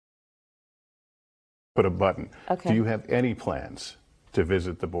put a button. Okay. Do you have any plans to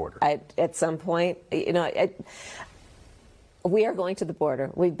visit the border? At some point, we are going to the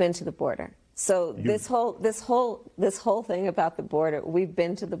border. We've been to the border. So this whole thing about the border, we've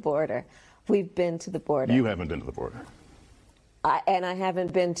been to the border. We've been to the border. You haven't been to the border. And I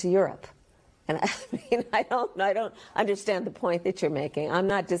haven't been to Europe. And I don't understand the point that you're making. I'm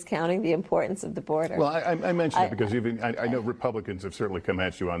not discounting the importance of the border. Well, I mentioned it because I know Republicans have certainly come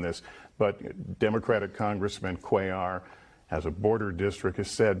at you on this, but Democratic Congressman Cuellar has a border district,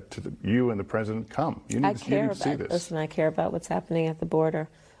 has said to you and the president, come. You need to see this. Listen, I care about what's happening at the border.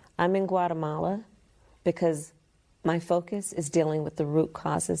 I'm in Guatemala because my focus is dealing with the root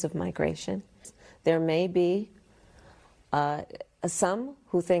causes of migration. There may be some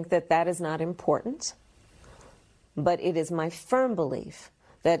who think that that is not important, but it is my firm belief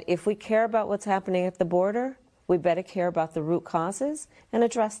that if we care about what's happening at the border, we better care about the root causes and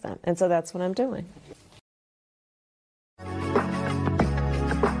address them. And so that's what I'm doing.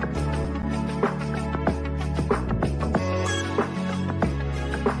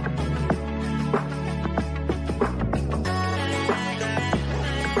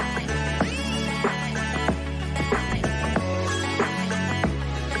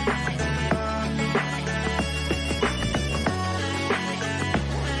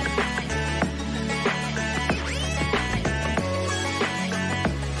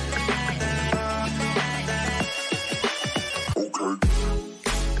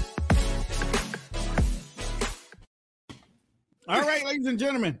 All right, ladies and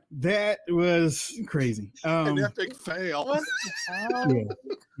gentlemen, that was crazy. An epic fail. What the hell?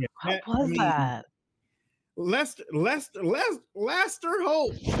 Yeah. What was that? Lester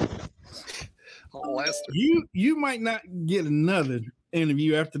Holt. Lester. You might not get another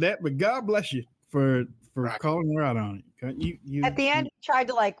interview after that, but God bless you for calling her out on it. You At the end, he tried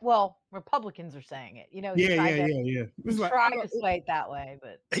to Republicans are saying it. He tried to try to sway it that way,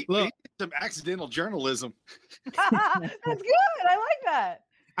 but Look, some accidental journalism. that's good. I like that.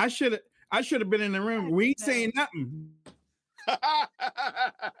 I should have been in the room. We ain't saying nothing. Right.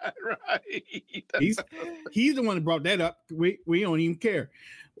 He's the one that brought that up. We don't even care.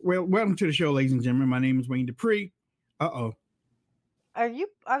 Well, welcome to the show, ladies and gentlemen. My name is Wayne Dupree. Are you?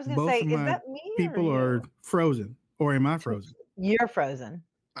 I was going to say, is that me? People are frozen, or am I frozen? You're frozen.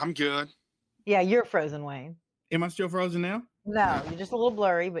 I'm good. Yeah, you're frozen, Wayne. Am I still frozen now? No, you're just a little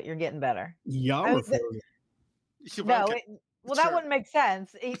blurry, but you're getting better. Y'all are frozen. No, that wouldn't make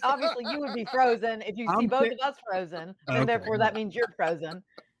sense. Obviously, you would be frozen if you see both of us frozen, and therefore that means you're frozen.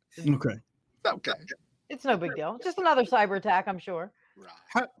 Okay. It's no big deal. Just another cyber attack, I'm sure.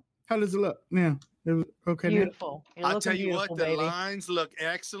 Right. How does it look now? Okay. Beautiful. I'll tell you what, the lines look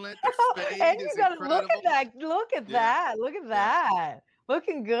excellent. And you got to look at that. Look at that. Look at that.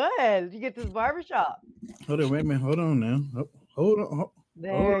 Looking good. You get this barbershop. Hold on, wait a minute. Hold on now. Hold on.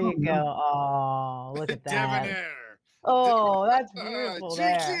 There you go. Oh, look at that. Debonair. Oh, that's beautiful.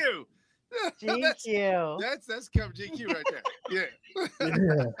 GQ. GQ. That's cover GQ right there.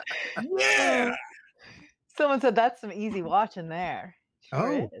 Yeah. Someone said that's some easy watching there.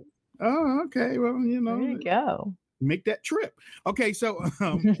 Sure is. Oh, okay. Well, there you go. Make that trip. Okay, so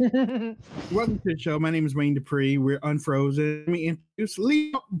welcome to the show. My name is Wayne Dupree. We're unfrozen. Let me introduce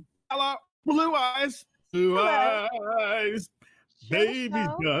Leo Blue Eyes. Blue Eyes. Baby's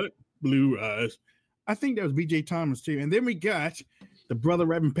got blue eyes. I think that was BJ Thomas too. And then we got the brother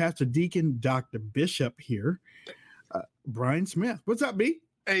Reverend Pastor Deacon Dr. Bishop here. Brian Smith. What's up, B?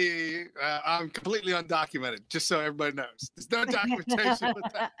 Hey, I'm completely undocumented, just so everybody knows. There's no documentation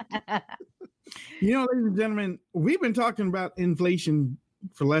with that. Ladies and gentlemen, we've been talking about inflation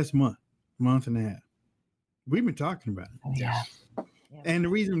for the last month and a half. We've been talking about it. Yeah. And the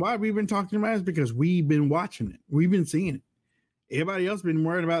reason why we've been talking about it is because we've been watching it. We've been seeing it. Everybody else been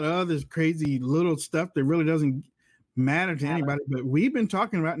worried about this crazy little stuff that really doesn't matter to anybody. But we've been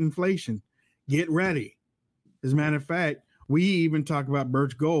talking about inflation. Get ready. As a matter of fact, we even talk about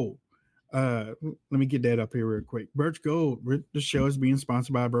Birch Gold. Let me get that up here real quick. Birch Gold. The show is being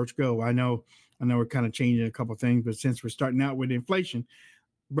sponsored by Birch Gold. I know we're kind of changing a couple of things, but since we're starting out with inflation,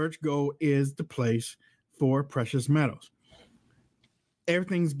 Birch Gold is the place for precious metals.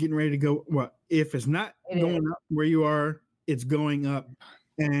 Everything's getting ready to go. Well, if it's not going up where you are, it's going up.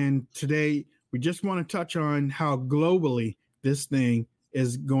 And today we just want to touch on how globally this thing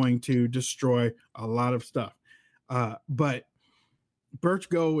is going to destroy a lot of stuff. But Birch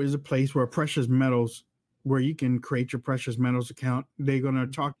Gold is a place where precious metals, where you can create your precious metals account. They're going to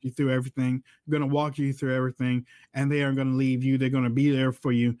talk you through everything, going to walk you through everything, and they aren't going to leave you. They're going to be there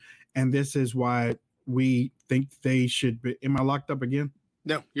for you. And this is why we think they should be. Am I locked up again?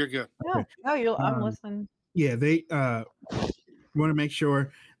 No, you're good. No, no, I'm listening. Yeah, they want to make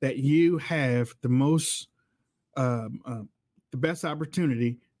sure that you have the most, the best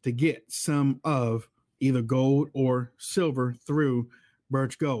opportunity to get some of either gold or silver through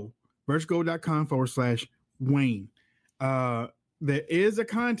Birch Gold. birchgold.com/Wayne. There is a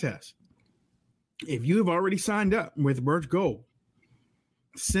contest. If you have already signed up with Birch Gold,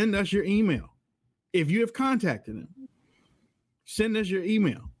 send us your email. If you have contacted them, send us your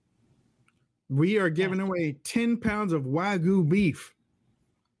email. We are giving away 10 pounds of Wagyu beef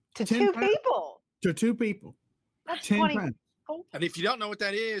to 2 people. To 2 people. That's 10 20. pounds. And if you don't know what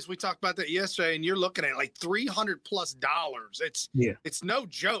that is, we talked about that yesterday, and you're looking at like $300+. It's no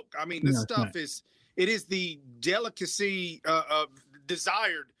joke. I mean, this stuff is the delicacy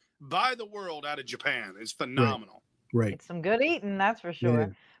desired by the world out of Japan. It's phenomenal. Right. It's some good eating, that's for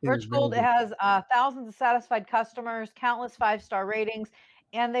sure. Birch Gold has thousands of satisfied customers, countless 5-star ratings,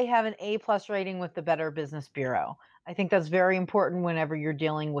 and they have an A+ rating with the Better Business Bureau. I think that's very important whenever you're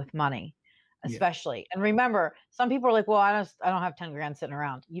dealing with money, especially. And remember, some people are like, well, I don't have 10 grand sitting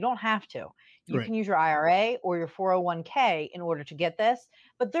around. You don't have to. You can use your IRA or your 401k in order to get this,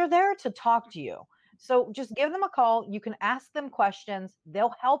 but they're there to talk to you. So just give them a call. You can ask them questions.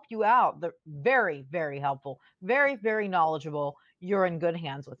 They'll help you out. They're very, very helpful, very, very knowledgeable. You're in good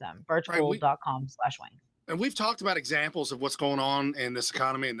hands with them. birchgold.com/Wayne. And we've talked about examples of what's going on in this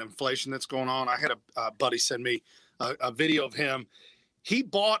economy and the inflation that's going on. I had a buddy send me a video of him. He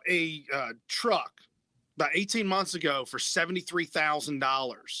bought a truck about 18 months ago for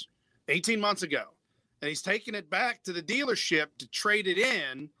 $73,000. 18 months ago. And he's taking it back to the dealership to trade it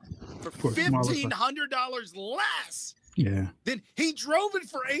in for $1,500 less. Yeah. Then he drove it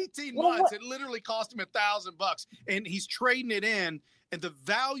for 18 months. It literally cost him $1,000, and he's trading it in. And the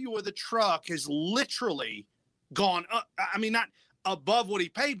value of the truck has literally gone up. I mean, not above what he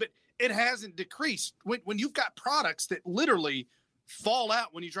paid, but it hasn't decreased. When you've got products that literally fall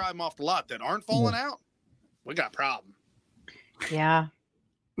out when you drive them off the lot that aren't falling out, we got a problem. Yeah.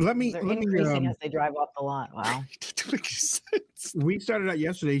 Let me increasing as they drive off the lot. Wow. We started out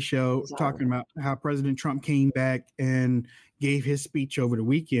yesterday's show talking about how President Trump came back and gave his speech over the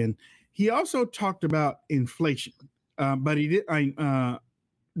weekend. He also talked about inflation, but he did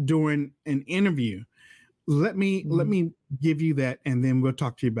during an interview. Let me give you that, and then we'll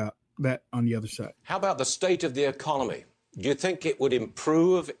talk to you about that on the other side. How about the state of the economy? Do you think it would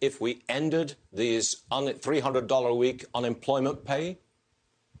improve if we ended these $300 a week unemployment pay?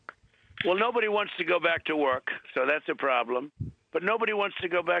 Well, nobody wants to go back to work, so that's a problem. But nobody wants to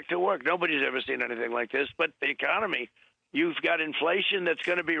go back to work. Nobody's ever seen anything like this. But the economy, you've got inflation that's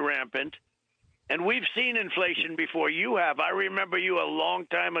going to be rampant. And we've seen inflation before. You have. I remember you a long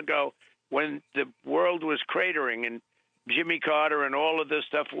time ago when the world was cratering and Jimmy Carter and all of this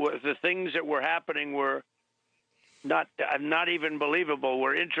stuff. The things that were happening were not even believable,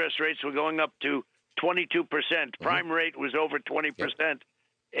 where interest rates were going up to 22%. Prime rate was over 20%.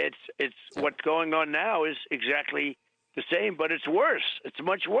 It's what's going on now is exactly the same, but it's worse. It's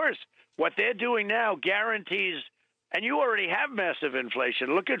much worse. What they're doing now guarantees, and you already have massive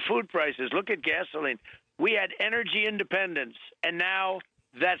inflation. Look at food prices. Look at gasoline. We had energy independence, and now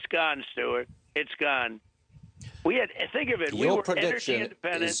that's gone, Stuart. It's gone. Think of it. We were energy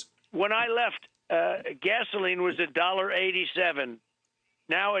independent. When I left, gasoline was $1.87.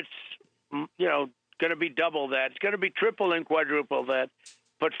 Now it's, going to be double that. It's going to be triple and quadruple that.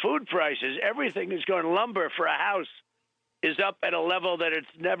 But food prices, everything is going. Lumber for a house is up at a level that it's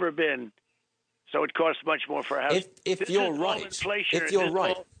never been. So it costs much more for a house. If you're right,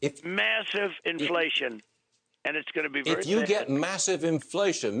 massive inflation, and it's going to be very. If you get massive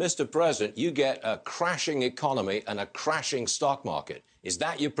inflation, Mr. President, you get a crashing economy and a crashing stock market. Is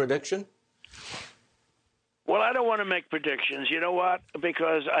that your prediction? Well, I don't want to make predictions. You know what?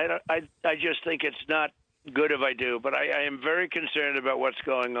 Because I just think it's not good if I do, but I am very concerned about what's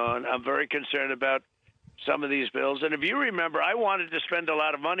going on. I'm very concerned about some of these bills. And if you remember, I wanted to spend a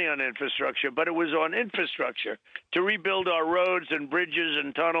lot of money on infrastructure, but it was on infrastructure to rebuild our roads and bridges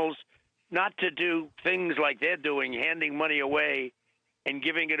and tunnels, not to do things like they're doing, handing money away and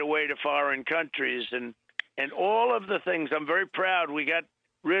giving it away to foreign countries and all of the things. I'm very proud we got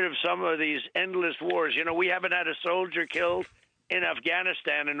rid of some of these endless wars. We haven't had a soldier killed in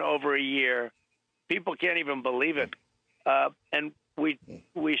Afghanistan in over a year. People can't even believe it. And we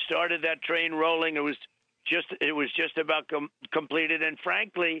started that train rolling. It was just about completed. And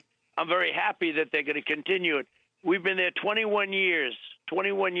frankly, I'm very happy that they're going to continue it. We've been there 21 years,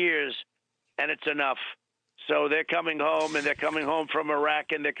 and it's enough. So they're coming home, and they're coming home from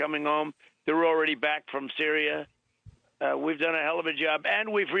Iraq, and they're coming home. They're already back from Syria. We've done a hell of a job,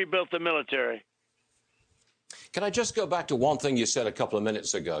 and we've rebuilt the military. Can I just go back to one thing you said a couple of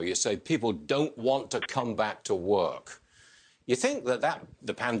minutes ago? You say people don't want to come back to work. You think that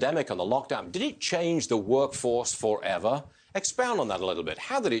the pandemic and the lockdown, did it change the workforce forever? Expound on that a little bit.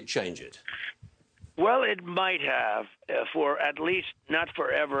 How did it change it? Well, it might have, for at least not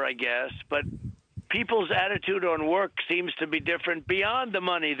forever, I guess. But people's attitude on work seems to be different beyond the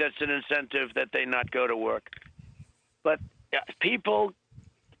money that's an incentive that they not go to work. But people,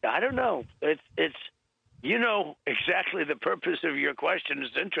 I don't know. It's you know exactly the purpose of your question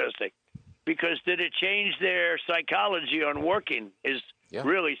is interesting, because did it change their psychology on working is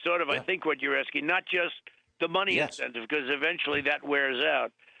really sort of, I think, what you're asking, not just the money incentive, because eventually that wears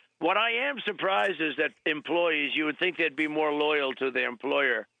out. What I am surprised is that employees, you would think they'd be more loyal to their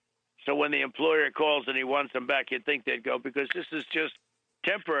employer. So when the employer calls and he wants them back, you'd think they'd go, because this is just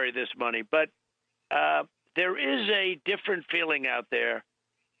temporary, this money. But there is a different feeling out there,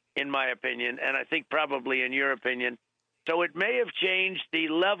 in my opinion, and I think probably in your opinion. So it may have changed the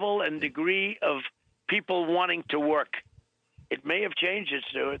level and degree of people wanting to work. It may have changed it,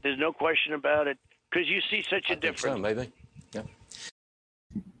 Stuart. There's no question about it, because you see such a difference. So, maybe. Yeah.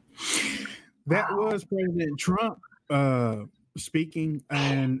 That was President Trump speaking,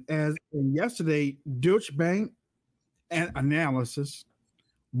 and yesterday, Deutsche Bank analysis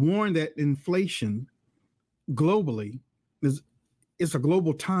warned that inflation globally is a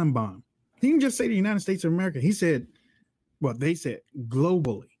global time bomb. He didn't just say the United States of America. He said, well, they said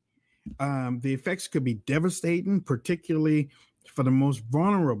globally. The effects could be devastating, particularly for the most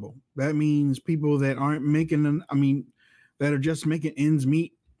vulnerable. That means people that aren't that are just making ends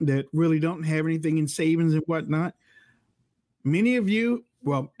meet, that really don't have anything in savings and whatnot. Many of you,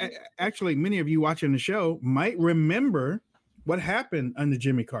 actually, many of you watching the show might remember what happened under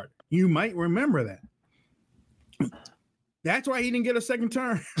Jimmy Carter. You might remember that. That's why he didn't get a second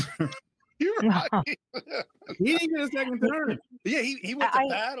term. You're right. He didn't get a second term. Yeah, he went to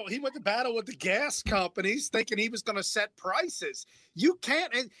battle. He went to battle with the gas companies, thinking he was going to set prices. You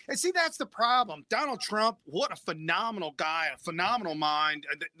can't, and see, that's the problem. Donald Trump, what a phenomenal guy, a phenomenal mind.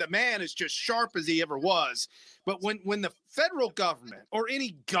 The man is just sharp as he ever was. But when the federal government or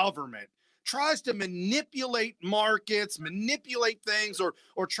any government tries to manipulate markets, manipulate things, or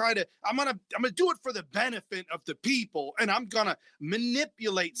try to, I'm gonna do it for the benefit of the people, and I'm gonna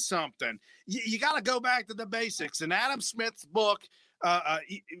manipulate something. You got to go back to the basics. In Adam Smith's book,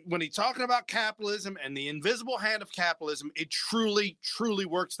 when he's talking about capitalism and the invisible hand of capitalism, it truly, truly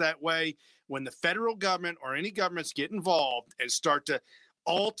works that way. When the federal government or any governments get involved and start to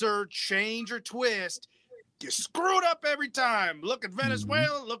alter, change, or twist, you screw it up every time. Look at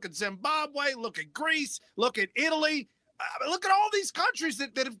Venezuela, look at Zimbabwe, look at Greece, look at Italy. Look at all these countries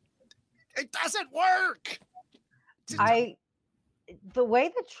that have, it doesn't work. The way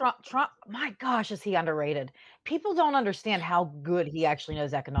that Trump, my gosh, is he underrated? People don't understand how good he actually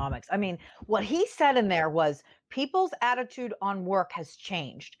knows economics. I mean, what he said in there was people's attitude on work has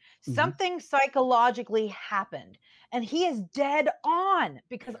changed. Something psychologically happened. And he is dead on,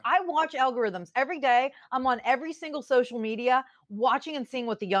 because I watch algorithms every day. I'm on every single social media watching and seeing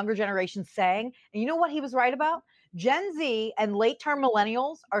what the younger generation's saying. And you know what he was right about? Gen Z and late-term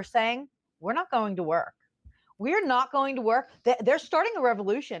millennials are saying, we're not going to work. We're not going to work. They're starting a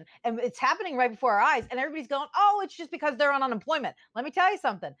revolution, and it's happening right before our eyes. And everybody's going, oh, it's just because they're on unemployment. Let me tell you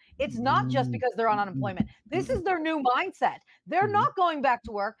something. It's not just because they're on unemployment. This is their new mindset. They're not going back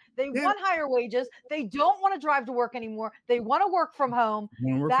to work. They want higher wages. They don't want to drive to work anymore. They want to work from home.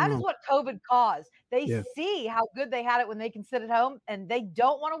 That is what COVID caused. They see how good they had it when they can sit at home, and they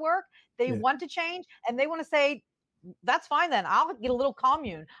don't want to work. They want to change, and they want to say, that's fine then. I'll get a little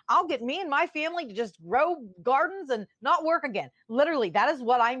commune. I'll get me and my family to just grow gardens and not work again. Literally, that is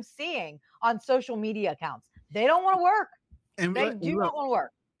what I'm seeing on social media accounts. They don't want to work. And they do not want to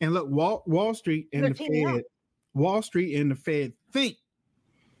work. And look, Wall Street and the Fed think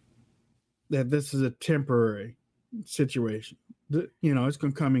that this is a temporary situation. It's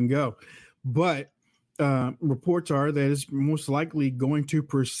going to come and go. But reports are that it's most likely going to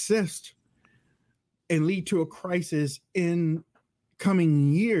persist and lead to a crisis in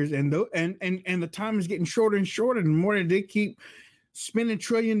coming years. And the time is getting shorter and shorter. The more that they keep spending $1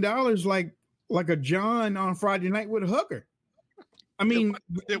 trillion like a John on Friday night with a hooker. I mean,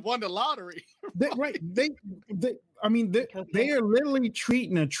 they won the lottery. They are literally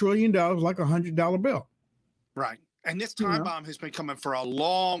treating $1 trillion like $100 bill. Right. And this time bomb has been coming for a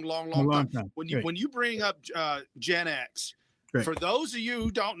long time. When you bring up Gen X, right. For those of you who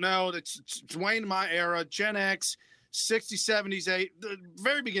don't know, that's Dwayne, my era, Gen X, 60s, 70s, the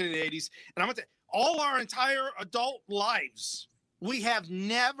very beginning of the 80s. And I'm going to all our entire adult lives, we have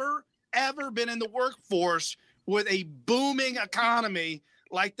never, ever been in the workforce with a booming economy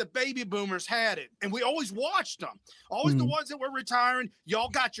like the baby boomers had it. And we always watched them. Always the ones that were retiring. Y'all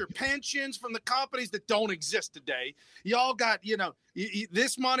got your pensions from the companies that don't exist today. Y'all got,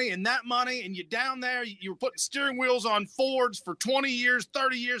 this money and that money, and you're down there. You were putting steering wheels on Fords for 20 years,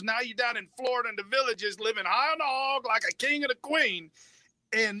 30 years. Now you're down in Florida in the villages living high on the hog like a king and a queen.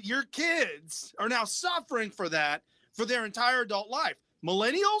 And your kids are now suffering for that for their entire adult life.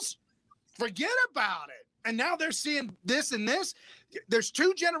 Millennials, forget about it. And now they're seeing this and this. There's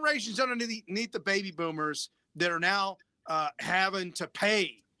two generations underneath the baby boomers that are now having to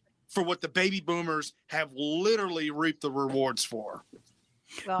pay for what the baby boomers have literally reaped the rewards for.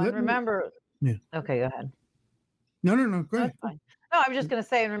 Well, and remember, okay, go ahead. No, go ahead. No, I'm just going to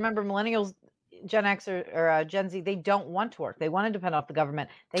say, and remember, millennials, Gen X or Gen Z, they don't want to work. They want to depend off the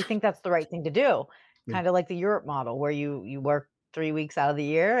government. They think that's the right thing to do. Kind of like the Europe model where you work 3 weeks out of the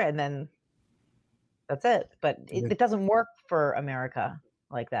year and then that's it. But it doesn't work for America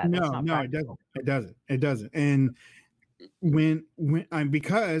like that. No, it doesn't. And when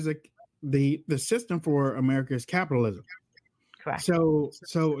because the system for America is capitalism. Correct. So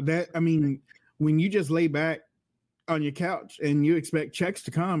that, I mean, when you just lay back on your couch and you expect checks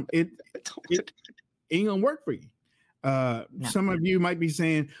to come, it ain't gonna work for you. Some of you might be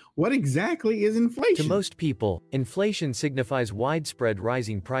saying, what exactly is inflation? To most people, inflation signifies widespread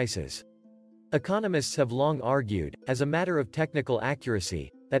rising prices. Economists have long argued, as a matter of technical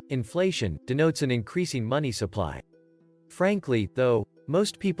accuracy, that inflation denotes an increasing money supply. Frankly, though,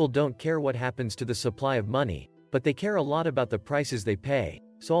 most people don't care what happens to the supply of money, but they care a lot about the prices they pay,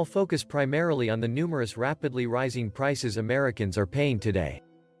 so I'll focus primarily on the numerous rapidly rising prices Americans are paying today.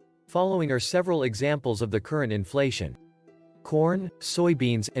 Following are several examples of the current inflation. Corn,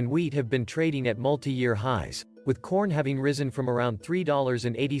 soybeans, and wheat have been trading at multi-year highs, with corn having risen from around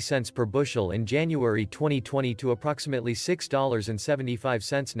 $3.80 per bushel in January 2020 to approximately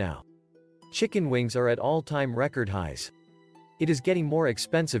 $6.75 now. Chicken wings are at all-time record highs. It is getting more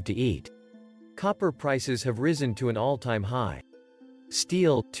expensive to eat. Copper prices have risen to an all-time high.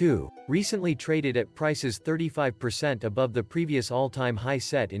 Steel, too, recently traded at prices 35% above the previous all-time high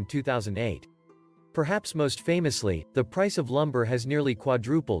set in 2008. Perhaps most famously, the price of lumber has nearly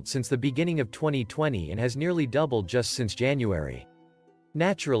quadrupled since the beginning of 2020 and has nearly doubled just since January.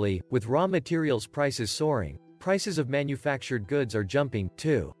 Naturally, with raw materials prices soaring, prices of manufactured goods are jumping,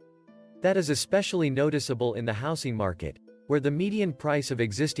 too. That is especially noticeable in the housing market, where the median price of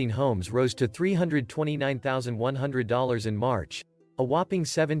existing homes rose to $329,100 in March, a whopping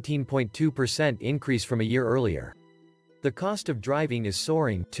 17.2% increase from a year earlier. The cost of driving is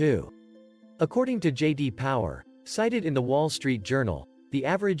soaring, too. According to J.D. Power, cited in the Wall Street Journal, the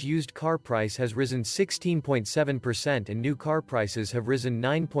average used car price has risen 16.7% and new car prices have risen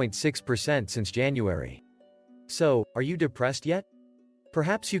 9.6% since January. So, are you depressed yet?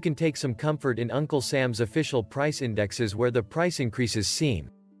 Perhaps you can take some comfort in Uncle Sam's official price indexes where the price increases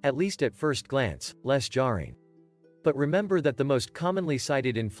seem, at least at first glance, less jarring. But remember that the most commonly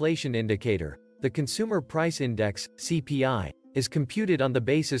cited inflation indicator, the Consumer Price Index, CPI, is computed on the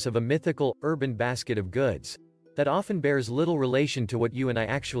basis of a mythical, urban basket of goods that often bears little relation to what you and I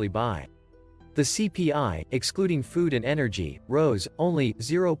actually buy. The CPI, excluding food and energy, rose only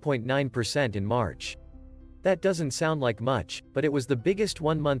 0.9% in March. That doesn't sound like much, but it was the biggest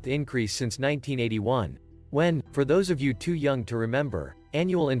one-month increase since 1981, when, for those of you too young to remember,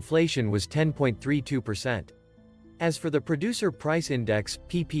 annual inflation was 10.32%. As for the Producer Price Index,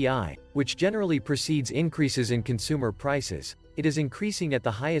 PPI, which generally precedes increases in consumer prices, it is increasing at the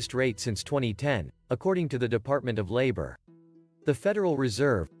highest rate since 2010, according to the Department of Labor. The Federal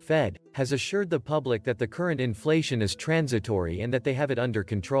Reserve, Fed, has assured the public that the current inflation is transitory and that they have it under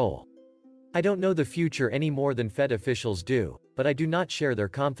control. I don't know the future any more than Fed officials do, but I do not share their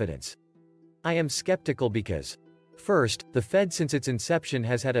confidence. I am skeptical because, first, the Fed since its inception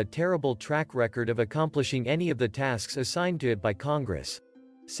has had a terrible track record of accomplishing any of the tasks assigned to it by Congress.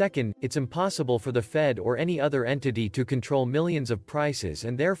 Second, it's impossible for the Fed or any other entity to control millions of prices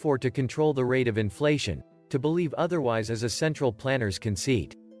and therefore to control the rate of inflation. To believe otherwise is a central planner's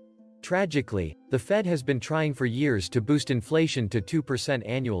conceit. Tragically, the Fed has been trying for years to boost inflation to 2%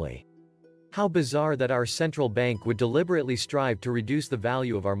 annually. How bizarre that our central bank would deliberately strive to reduce the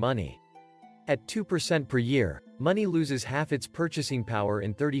value of our money. At 2% per year, money loses half its purchasing power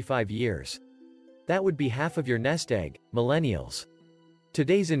in 35 years. That would be half of your nest egg, millennials.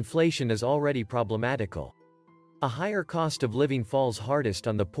 Today's inflation is already problematical. A higher cost of living falls hardest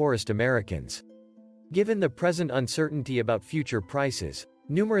on the poorest Americans. Given the present uncertainty about future prices,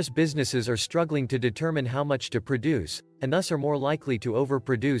 Numerous businesses are struggling to determine how much to produce, and thus are more likely to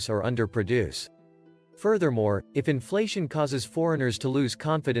overproduce or underproduce. Furthermore, if inflation causes foreigners to lose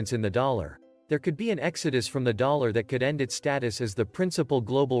confidence in the dollar, there could be an exodus from the dollar that could end its status as the principal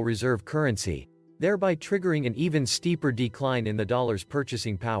global reserve currency, thereby triggering an even steeper decline in the dollar's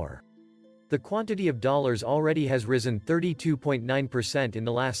purchasing power. The quantity of dollars already has risen 32.9% in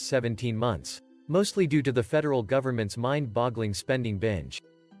the last 17 months, mostly due to the federal government's mind-boggling spending binge.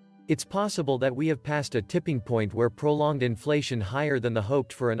 It's possible that we have passed a tipping point where prolonged inflation higher than the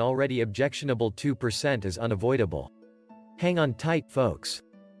hoped for an already objectionable 2% is unavoidable. Hang on tight, folks.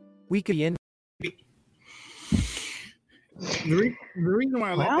 We could be in. The reason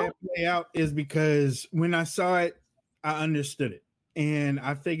why I let that play out is because when I saw it, I understood it. And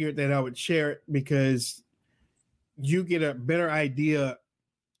I figured that I would share it because you get a better idea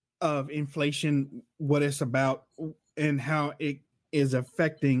of inflation, what it's about, and how it is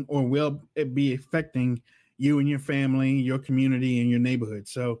affecting or will it be affecting you and your family, your community, and your neighborhood.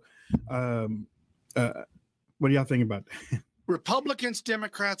 So what do y'all think about that? Republicans,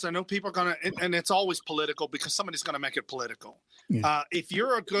 Democrats, I know people are going to, and it's always political because somebody's going to make it political. Yeah. If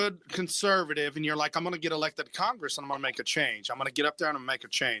you're a good conservative and you're like, I'm going to get elected to Congress and I'm going to make a change. I'm going to get up there and I'm going to make a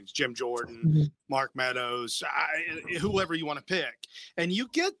change. Jim Jordan, Mark Meadows, whoever you want to pick. And you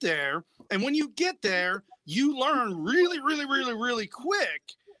get there. And when you get there, you learn really, really, really, really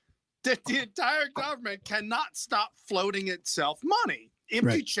quick that the entire government cannot stop floating itself money.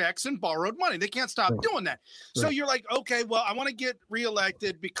 Empty checks and borrowed money. They can't stop doing that. So you're like, okay, well, I want to get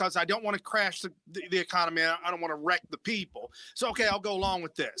reelected because I don't want to crash the economy. I don't want to wreck the people. So, okay, I'll go along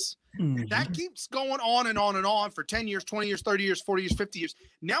with this. That keeps going on and on and on for 10 years, 20 years, 30 years, 40 years, 50 years.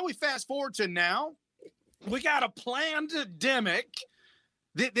 Now we fast forward to now. We got a pandemic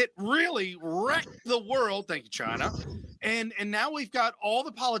that really wrecked the world. Thank you, China. And now we've got all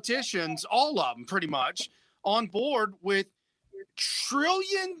the politicians, all of them pretty much, on board with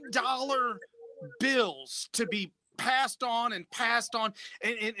trillion-dollar bills to be passed on. And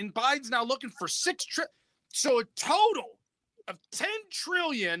Biden's now looking for so a total of $10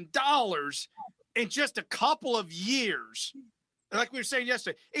 trillion in just a couple of years. Like we were saying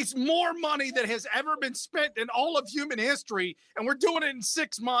yesterday, it's more money that has ever been spent in all of human history, and we're doing it in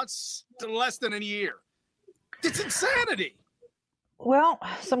 6 months to less than a year. It's insanity. Well,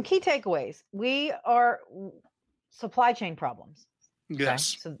 some key takeaways. We are supply chain problems.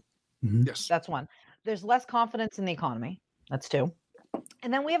 Yes. Okay? So yes, that's one. There's less confidence in the economy. That's two.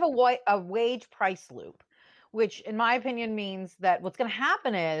 And then we have a wage price loop, which in my opinion means that what's going to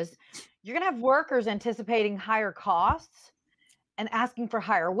happen is you're going to have workers anticipating higher costs and asking for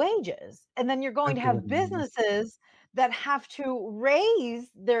higher wages. And then you're going to have businesses that have to raise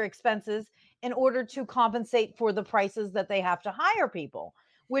their expenses in order to compensate for the prices that they have to hire people,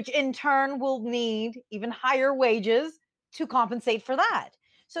 which in turn will need even higher wages to compensate for that.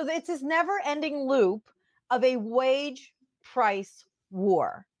 So it's this never-ending loop of a wage price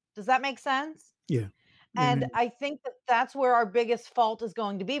war. Does that make sense? Yeah. And I think that that's where our biggest fault is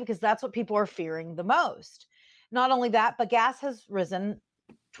going to be, because that's what people are fearing the most. Not only that, but gas has risen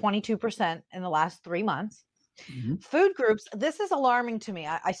 22% in the last 3 months. Food groups, this is alarming to me.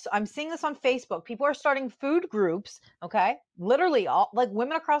 I'm seeing this on Facebook. People are starting food groups, okay? Literally, all like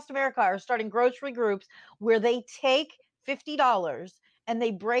women across America are starting grocery groups where they take $50 and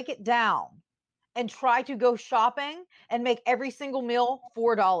they break it down and try to go shopping and make every single meal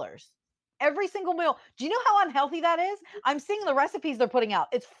 $4. Every single meal. Do you know how unhealthy that is? I'm seeing the recipes they're putting out.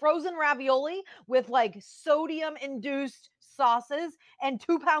 It's frozen ravioli with like sodium-induced sauces and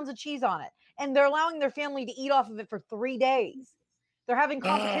 2 pounds of cheese on it. And they're allowing their family to eat off of it for 3 days. They're having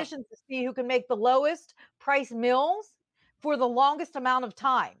competitions to see who can make the lowest price meals for the longest amount of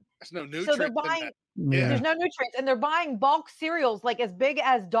time. There's no nutrients. So they're buying, there's no nutrients, and they're buying bulk cereals like as big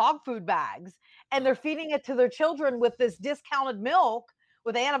as dog food bags, and they're feeding it to their children with this discounted milk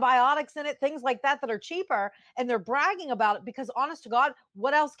with antibiotics in it, things like that are cheaper, and they're bragging about it because, honest to God,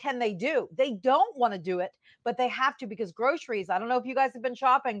 what else can they do? They don't want to do it, but they have to, because groceries, I don't know if you guys have been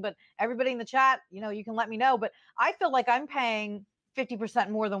shopping, but everybody in the chat, you can let me know, but I feel like I'm paying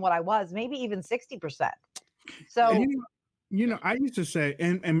 50% more than what I was, maybe even 60%. So, I used to say,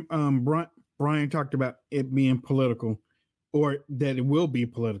 and Brian talked about it being political, or that it will be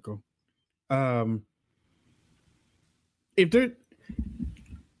political.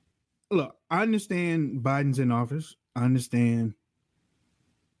 Look, I understand Biden's in office. I understand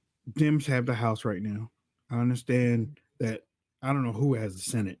Dems have the House right now. I understand that I don't know who has the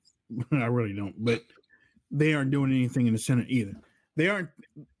Senate. I really don't, but they aren't doing anything in the Senate either. They aren't.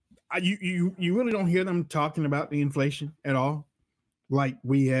 You really don't hear them talking about the inflation at all. like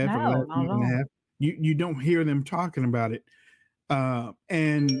we have for the last No, year and a half. You don't hear them talking about it.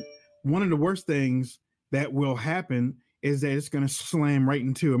 And one of the worst things that will happen is that it's going to slam right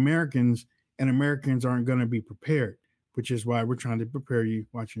into Americans, and Americans aren't going to be prepared, which is why we're trying to prepare you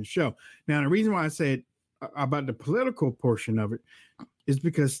watching the show. Now, the reason why I said about the political portion of it is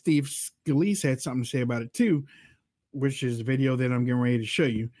because Steve Scalise had something to say about it too, which is a video that I'm getting ready to show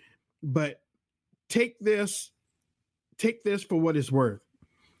you. But take this for what it's worth.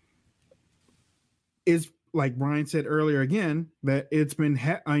 Is like Brian said earlier again, that it's been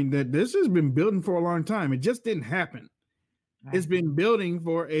that this has been building for a long time. It just didn't happen. Right. It's been building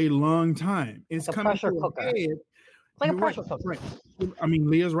for a long time. It's like coming to a head. Like a pressure cooker. Right. I mean,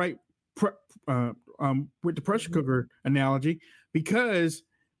 Leah's right with the pressure cooker analogy, because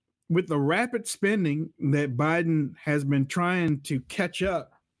with the rapid spending that Biden has been trying to catch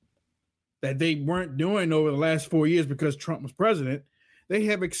up that they weren't doing over the last 4 years because Trump was president, they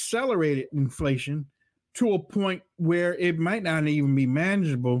have accelerated inflation to a point where it might not even be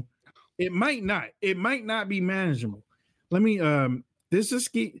manageable. It might not be manageable. Let me this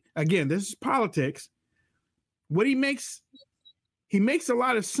is politics. What he makes a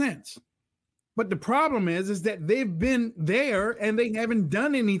lot of sense. But the problem is that they've been there and they haven't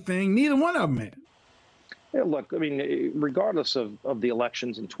done anything. Neither one of them have. Yeah, look, I mean, regardless of the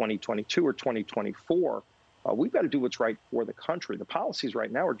elections in 2022 or 2024, we've got to do what's right for the country. The policies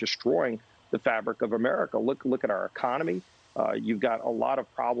right now are destroying the fabric of America. Look at our economy. You've got a lot of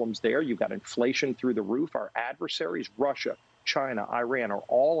problems there. You've got inflation through the roof. Our adversaries, Russia, China, Iran, are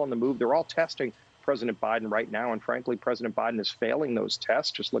all on the move. They're all testing President Biden right now. And frankly, President Biden is failing those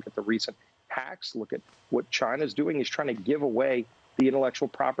tests. Just look at the recent hacks. Look at what China's doing. He's trying to give away the intellectual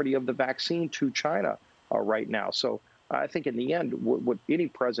property of the vaccine to China right now. So I think in the end, what any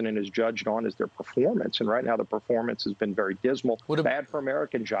president is judged on is their performance. And right now, the performance has been very dismal. Bad for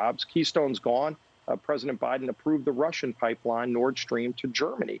American jobs. Keystone's gone. President Biden approved the Russian pipeline, Nord Stream, to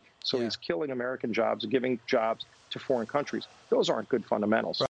Germany. So he's killing American jobs, giving jobs to foreign countries. Those aren't good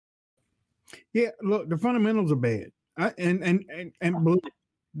fundamentals. Yeah, look, the fundamentals are bad.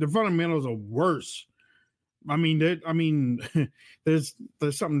 The fundamentals are worse. I mean, there's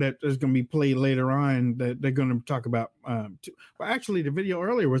something that is going to be played later on that they're going to talk about. Well, actually, the video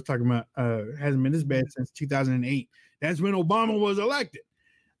earlier was talking about hasn't been this bad since 2008. That's when Obama was elected.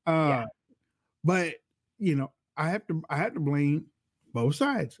 But you know, I have to blame both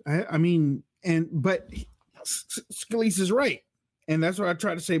sides. But Scalise is right, and that's what I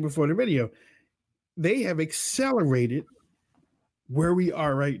tried to say before the video. They have accelerated where we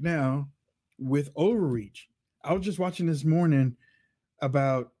are right now with overreach. I was just watching this morning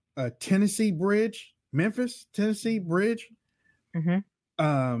about Tennessee Bridge, Memphis, Tennessee Bridge.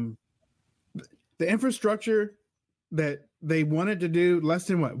 Mm-hmm. The infrastructure that they wanted to do, less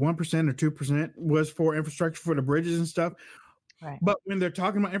than 1% or 2% was for infrastructure for the bridges and stuff. Right. But when they're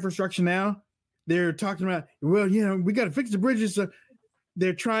talking about infrastructure now, they're talking about, well, you know, we got to fix the bridges. So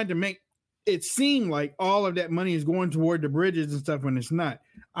they're trying to make it seem like all of that money is going toward the bridges and stuff when it's not.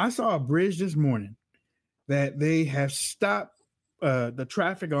 I saw a bridge this morning that they have stopped the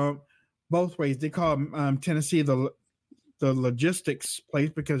traffic on both ways. They call Tennessee the logistics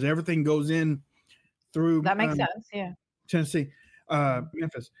place because everything goes in through. That makes sense. Yeah. Tennessee,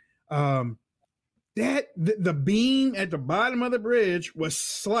 Memphis. That the beam at the bottom of the bridge was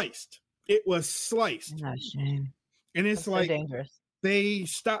sliced. It was sliced. Oh, shame. And it's That's like so dangerous. They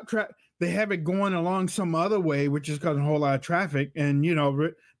stopped traffic. They have it going along some other way, which is causing a whole lot of traffic. And, you know,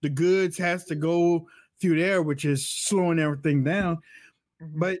 the goods has to go through there, which is slowing everything down.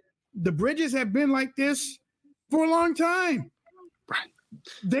 Mm-hmm. But the bridges have been like this for a long time. Right.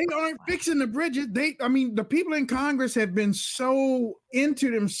 They aren't fixing the bridges. The people in Congress have been so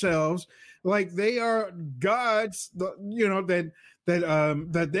into themselves, like they are gods, you know, that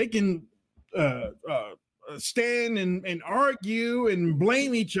they can stand and argue and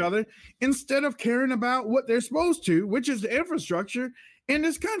blame each other instead of caring about what they're supposed to, which is the infrastructure in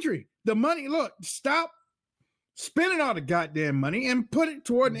this country. The money, look, stop spending all the goddamn money and put it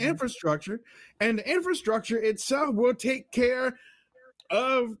toward the infrastructure, and the infrastructure itself will take care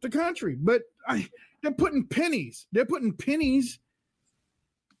of the country. But they're putting pennies. They're putting pennies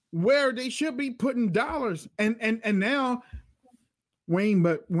where they should be putting dollars. And now, Wayne,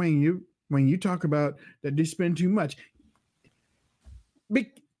 when you talk about that they spend too much,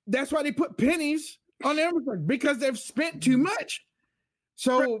 that's why they put pennies on the infrastructure, because they've spent too much.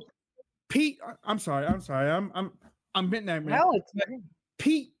 So, Pete, I'm sorry, I'm bent that man. No, it's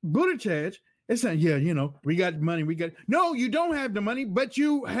Pete Buttigieg is saying, yeah, you know, we got money, no, you don't have the money, but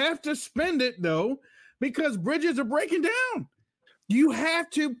you have to spend it though, because bridges are breaking down. You have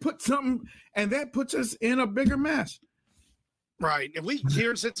to put something, and that puts us in a bigger mess. Right. And we here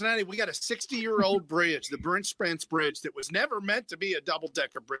in Cincinnati, we got a 60-year-old bridge, the Brent Spence Bridge, that was never meant to be a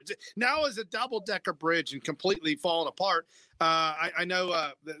double-decker bridge. Now is a double-decker bridge and completely falling apart. I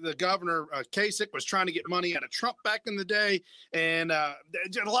know the governor, Kasich, was trying to get money out of Trump back in the day, and a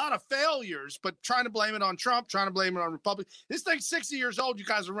lot of failures, but trying to blame it on Trump, trying to blame it on Republicans. This thing's 60 years old. You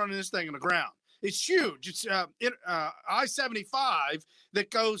guys are running this thing in the ground. It's huge. It's I-75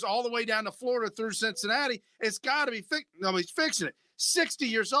 that goes all the way down to Florida through Cincinnati. It's got to be fixed. Nobody's fixing it. 60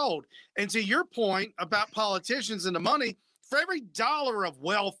 years old. And to your point about politicians and the money, for every dollar of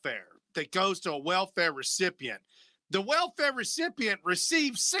welfare that goes to a welfare recipient, the welfare recipient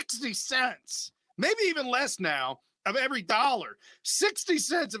receives 60 cents, maybe even less now, of every dollar. 60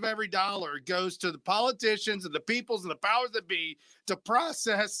 cents of every dollar goes to the politicians and the peoples and the powers that be to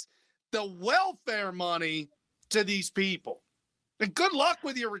process the welfare money to these people. And good luck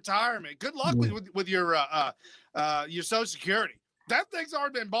with your retirement. Good luck with your Social Security. That thing's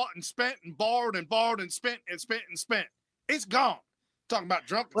already been bought and spent and borrowed and borrowed and spent and spent and spent. It's gone. Talking about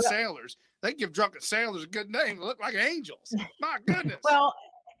drunken sailors. They give drunken sailors a good name. They look like angels. My goodness. Well,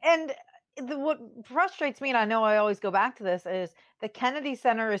 and what frustrates me, and I know I always go back to this, is the Kennedy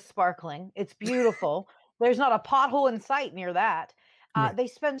Center is sparkling. It's beautiful. There's not a pothole in sight near that. They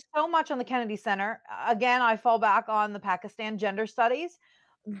spend so much on the Kennedy Center. Again, I fall back on the Pakistan gender studies.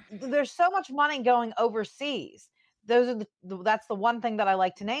 There's so much money going overseas. That's the one thing that I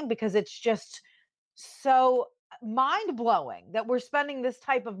like to name, because it's just so mind-blowing that we're spending this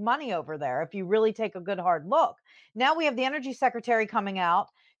type of money over there if you really take a good hard look. Now we have the Energy Secretary coming out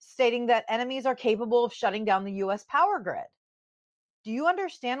stating that enemies are capable of shutting down the U.S. power grid. Do you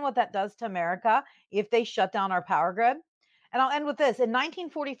understand what that does to America if they shut down our power grid? And I'll end with this. In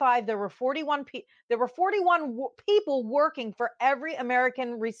 1945, there were 41 people working for every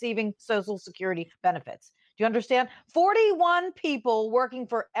American receiving Social Security benefits. Do you understand? 41 people working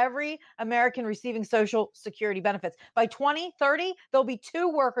for every American receiving Social Security benefits. By 2030, there'll be 2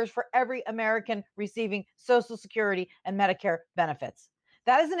 workers for every American receiving Social Security and Medicare benefits.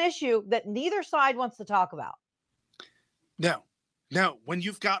 That is an issue that neither side wants to talk about. No, when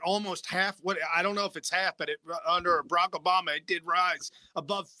you've got almost half, I don't know if it's half, but under Barack Obama, it did rise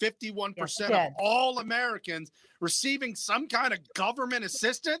above 51% of all Americans receiving some kind of government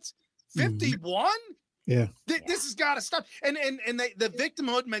assistance. 51? Yeah. This has got to stop. And the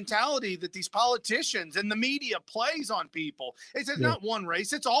victimhood mentality that these politicians and the media plays on people. It's not one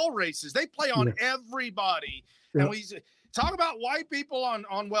race, it's all races. They play on everybody. Yeah. And we talk about white people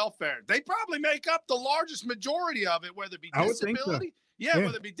on welfare. They probably make up the largest majority of it, whether it be disability. So.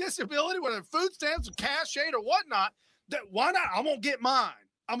 Whether it be disability, whether it's food stamps or cash aid or whatnot. Why not? I'm going to get mine.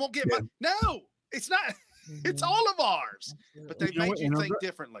 I'm going to get mine. No, it's not. It's all of ours. But they make you think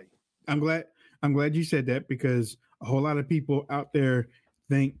differently. I'm glad you said that, because a whole lot of people out there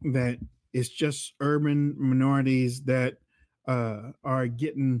think that it's just urban minorities that are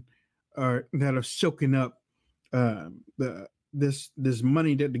getting that are soaking up this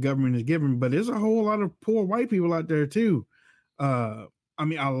money that the government is giving, but there's a whole lot of poor white people out there too. I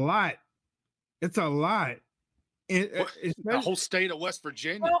mean, a lot. It's a lot. The whole state of West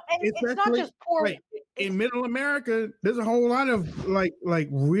Virginia. Well, and it's not just poor. Right. In Middle America, there's a whole lot of like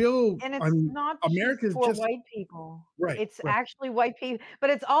real. And it's not America's just white people. Right. It's actually white people, but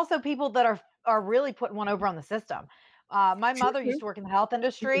it's also people that are really putting one over on the system. My mother used to work in the health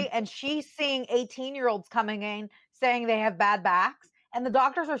industry, and she's seeing 18-year-olds coming in saying they have bad backs, and the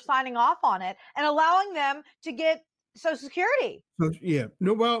doctors are signing off on it and allowing them to get Social Security. So,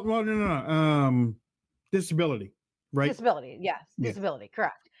 no. Disability, right? Disability, yes. Disability,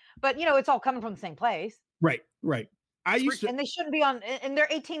 correct. But, it's all coming from the same place. Right. And they shouldn't be on, and they're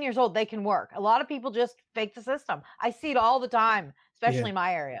 18 years old. They can work. A lot of people just fake the system. I see it all the time, especially in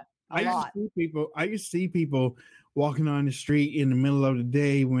my area. I used to see people walking on the street in the middle of the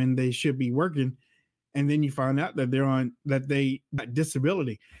day when they should be working, and then you find out that they got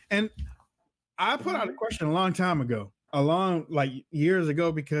disability. And I put out a question a long time ago, years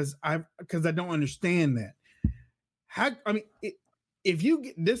ago, because I don't understand that. If you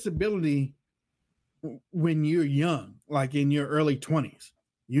get disability when you're young, like in your early 20s,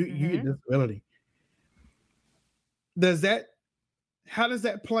 you get disability. How does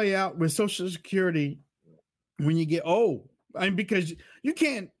that play out with Social Security when you get old? Because you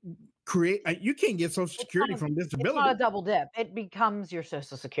can't get Social Security from disability. It's not a double dip. It becomes your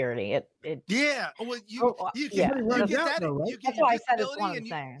Social Security. Well, you get that. That's why I said it's one I'm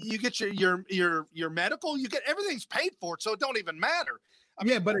saying. You get your medical. You get everything's paid for, so it don't even matter.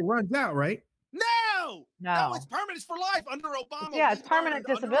 But it runs out, right? No, No, it's permanent. It's for life under Obama. Yeah, it's permanent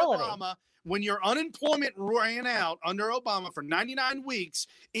disability. Under Obama, when your unemployment ran out under Obama for 99 weeks,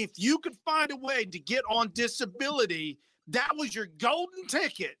 if you could find a way to get on disability, that was your golden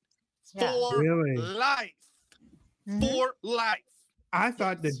ticket for life. For life. I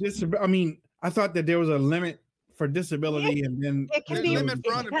thought that I thought that there was a limit for disability, and then it can be limit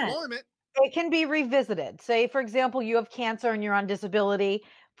for unemployment. It can be revisited. Say, for example, you have cancer and you're on disability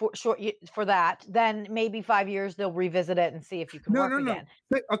for that. Then maybe 5 years they'll revisit it and see if you can work again.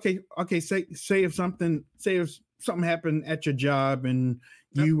 Okay. Say if something happened at your job and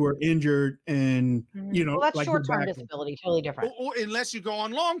you were injured, and that's like short-term disability, totally different. Or unless you go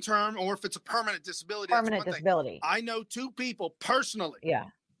on long-term, or if it's a permanent disability. Permanent disability. I know two people personally.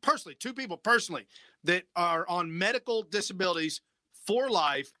 Two people personally that are on medical disabilities for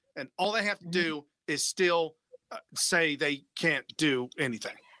life, and all they have to do is still say they can't do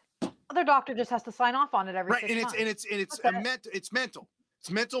anything. Their doctor just has to sign off on it every 6 months. It's mental. It's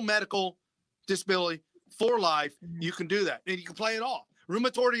mental medical disability for life. You can do that, and you can play it off.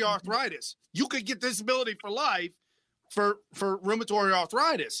 Rheumatoid arthritis. You could get disability for life for rheumatoid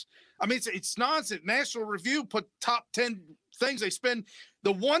arthritis. I mean, it's nonsense. National Review put top 10 things they spend.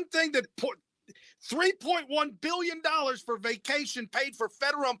 The one thing that put $3.1 billion for vacation paid for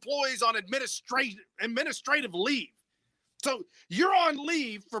federal employees on administrative leave. So you're on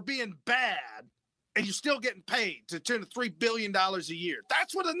leave for being bad, and you're still getting paid to turn $3 billion a year.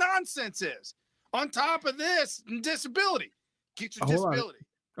 That's what the nonsense is. On top of this, disability. Get your disability.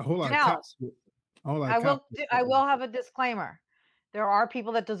 A whole lot I will have a disclaimer. There are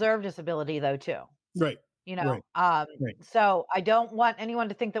people that deserve disability, though, too. Right. So I don't want anyone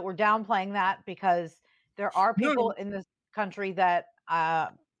to think that we're downplaying that, because there are people in this country that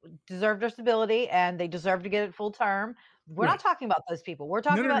deserve disability and they deserve to get it full term. We're not talking about those people. We're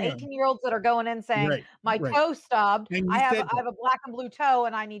talking about 18-year-olds that are going in saying, my toe stubbed. I have a black and blue toe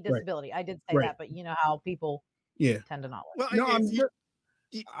and I need disability. I did say that, but you know how people tend to not like.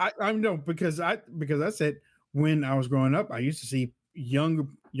 Because I said when I was growing up, I used to see young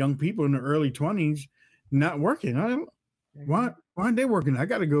people in the early 20s not working. Why aren't they working? I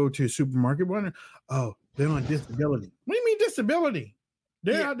got to go to a supermarket. They're on disability. What do you mean disability?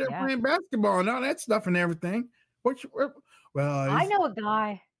 They're out there playing basketball and all that stuff and everything. I know a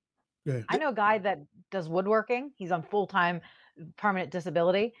guy. I know a guy that does woodworking. He's on full-time permanent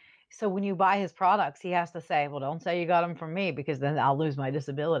disability. So when you buy his products, he has to say, well, don't say you got them from me, because then I'll lose my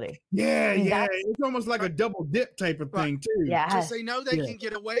disability. It's almost like a double dip type of thing too. Just they know they can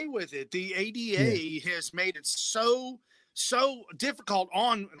get away with it. The ADA has made it so difficult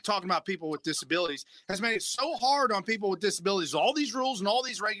on talking about people with disabilities, has made it so hard on people with disabilities, all these rules and all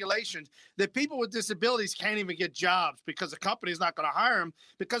these regulations, that people with disabilities can't even get jobs because the company's not going to hire them,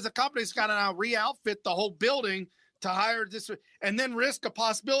 because the company's got to now re-outfit the whole building to hire this, and then risk a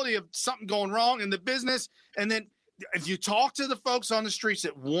possibility of something going wrong in the business. And then if you talk to the folks on the streets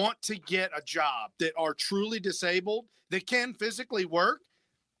that want to get a job, that are truly disabled, that can physically work,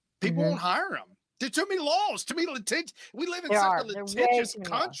 people won't hire them. There are too many laws. We live in such a litigious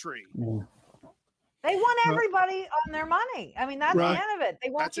country. They want everybody on their money. I mean, that's the end of it.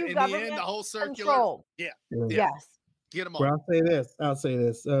 They want you government the whole control. Yes. Get them on. Well, I'll say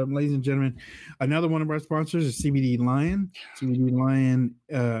this, ladies and gentlemen. Another one of our sponsors is CBD Lion. CBD Lion,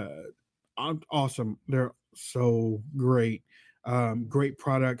 awesome. They're so great. Great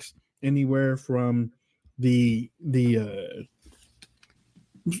products, anywhere from the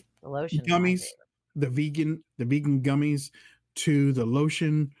lotion gummies, the vegan gummies, to the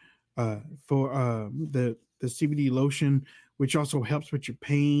lotion for the CBD lotion, which also helps with your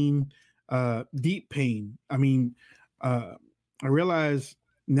pain, deep pain. I mean, I realize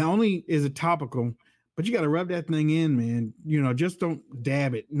not only is it topical, but you got to rub that thing in, man. Just don't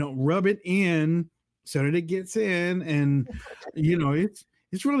dab it. No, rub it in so that it gets in, and it's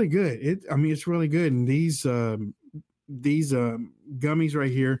really good. It's really good. And these gummies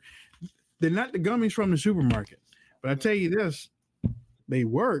right here, they're not the gummies from the supermarket, but I tell you this, they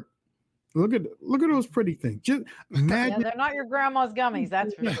work. Look at those pretty things. Just imagine, they're not your grandma's gummies,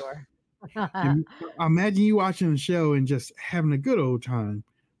 that's for sure. Imagine you watching the show and just having a good old time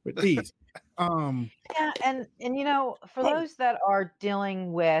with these. And for those that are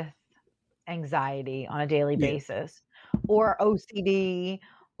dealing with anxiety on a daily basis, or OCD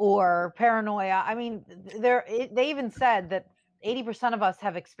or paranoia, I mean, they even said that 80% of us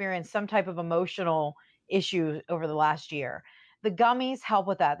have experienced some type of emotional issue over the last year. The gummies help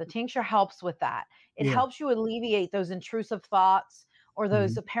with that. The tincture helps with that. It helps you alleviate those intrusive thoughts, or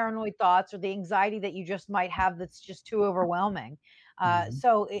those paranoid thoughts, or the anxiety that you just might have that's just too overwhelming.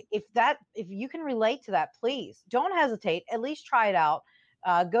 So if you can relate to that, please don't hesitate. At least try it out.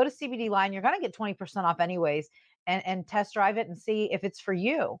 Go to CBD Line. You're going to get 20% off anyways, and test drive it and see if it's for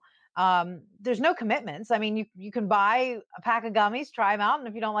you. There's no commitments. I mean, you can buy a pack of gummies, try them out, and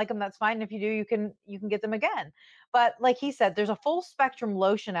if you don't like them, that's fine. And if you do, you can get them again. But like he said, there's a full spectrum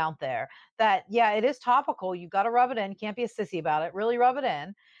lotion out there that, yeah, it is topical. You got to rub it in. You can't be a sissy about it. Really rub it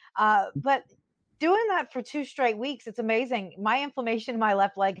in. But doing that for 2 straight weeks, it's amazing. My inflammation in my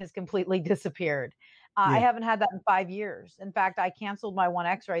left leg has completely disappeared. I haven't had that in 5 years. In fact, I canceled my one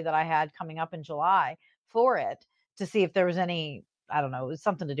X-ray that I had coming up in July for it to see if there was any, I don't know, it was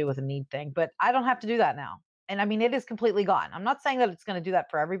something to do with a need thing, but I don't have to do that now. And I mean, it is completely gone. I'm not saying that it's going to do that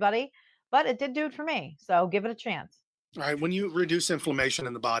for everybody, but it did do it for me. So give it a chance. All right. When you reduce inflammation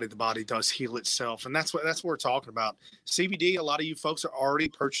in the body does heal itself. And that's what we're talking about. CBD, a lot of you folks are already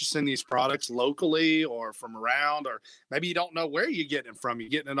purchasing these products locally or from around, or maybe you don't know where you're getting it from. You're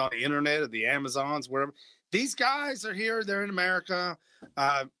getting it on the internet or the Amazons, wherever. These guys are here. They're in America.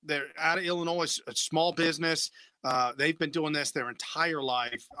 They're out of Illinois, a small business. They've been doing this their entire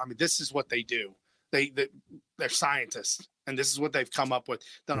life. I mean, this is what they do. They're scientists, and this is what they've come up with.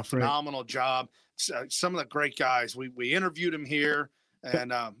 Done a phenomenal job. Some of the great guys. We interviewed them here,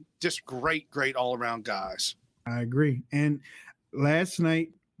 and just great all around guys. I agree. And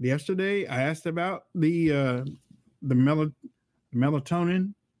yesterday, I asked about the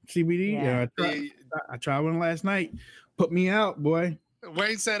melatonin CBD. Yeah. I tried one last night. Put me out, boy.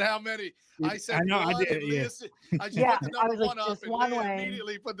 Wayne said how many? I said, I know, I did. Yeah. I just put the number one up, and Leah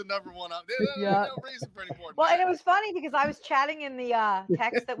immediately put the number one up. There's no reason for any more. Well, and it was funny because I was chatting in the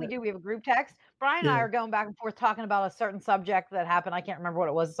text that we do. We have a group text. Brian and I are going back and forth talking about a certain subject that happened. I can't remember what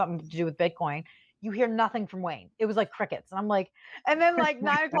it was. Something to do with Bitcoin. You hear nothing from Wayne. It was like crickets. And I'm like, and then like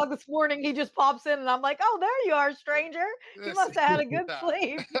 9 o'clock this morning, he just pops in and I'm like, oh, there you are, stranger. You must have had a good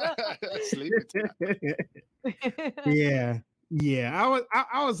sleep. Yeah.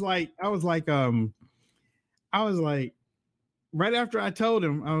 I was like, right after I told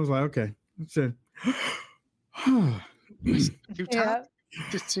him, I was like, okay. I said, too tired.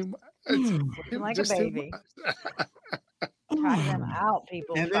 Just too much. Like a baby. Try them out,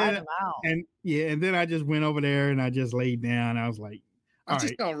 people. Try them out. And then I just went over there and I just laid down. I was like, I'm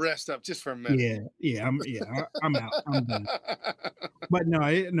just gonna rest up just for a minute. I'm out. I'm done. But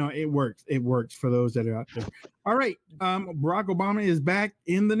it works. It works for those that are out there. All right. Barack Obama is back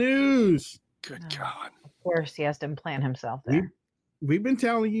in the news. Good God. Of course, he has to implant himself there. We've been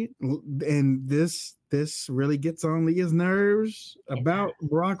telling you, and this really gets on Leah's nerves about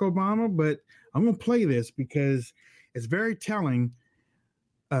Barack Obama, but I'm gonna play this because it's very telling.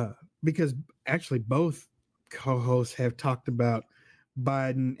 Because actually both co-hosts have talked about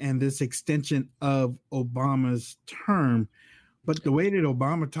Biden and this extension of Obama's term, but the way that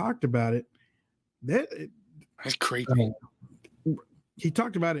Obama talked about it, that's creepy. He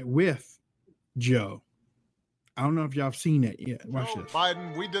talked about it with Joe. I don't know if y'all have seen it yet. Watch this.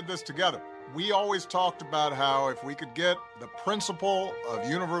 Biden, we did this together. We always talked about how if we could get the principle of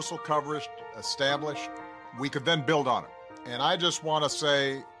universal coverage established, we could then build on it. And I just want to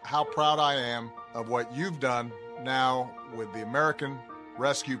say how proud I am of what you've done now with the American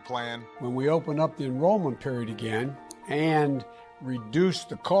Rescue Plan. When we open up the enrollment period again and reduce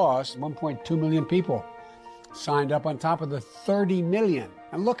the cost, 1.2 million people signed up on top of the 30 million.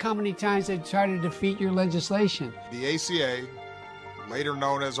 And look how many times they tried to defeat your legislation. The ACA, later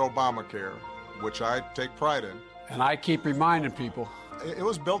known as Obamacare, which I take pride in. And I keep reminding people. It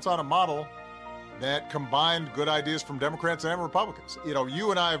was built on a model that combined good ideas from Democrats and Republicans.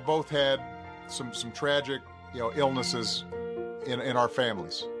 You and I have both had some tragic, illnesses in our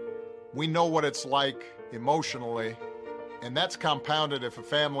families. We know what it's like emotionally, and that's compounded if a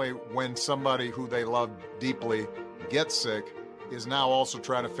family, when somebody who they love deeply gets sick, is now also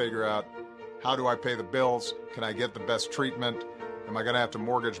trying to figure out, how do I pay the bills? Can I get the best treatment? Am I going to have to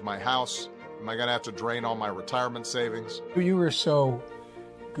mortgage my house? Am I going to have to drain all my retirement savings? You were so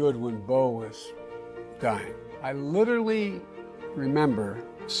good when Bo was dying. I literally remember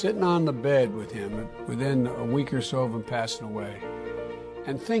sitting on the bed with him within a week or so of him passing away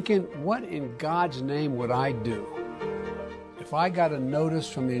and thinking, what in God's name would I do if I got a notice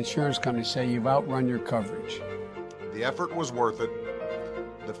from the insurance company saying you've outrun your coverage? The effort was worth it.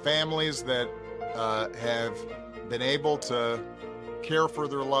 The families that have been able to care for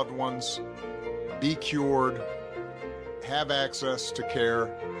their loved ones, be cured, have access to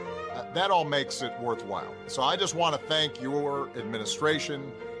care, that all makes it worthwhile. So I just want to thank your administration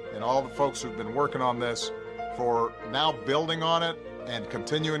and all the folks who've been working on this for now building on it and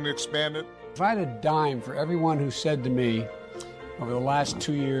continuing to expand it. If I had a dime for everyone who said to me, over the last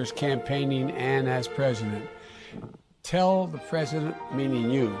 2 years campaigning and as president. Tell the president, meaning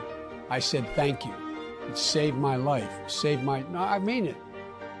you, I said thank you. It saved my life. No, I mean it.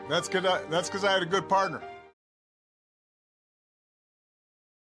 That's good. That's because I had a good partner.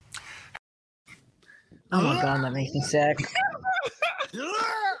 Oh my God, that makes me sick.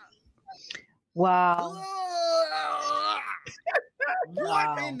 Wow.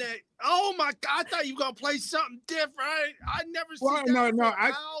 What in the? Oh my God! I thought you were gonna play something different. I never seen that. No.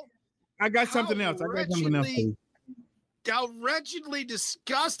 I got something else. How wretchedly,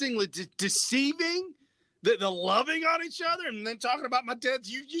 disgustingly deceiving. The loving on each other, and then talking about my dad.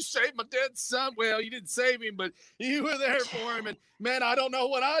 You saved my dad's son. Well, you didn't save him, but you were there for him. And man, I don't know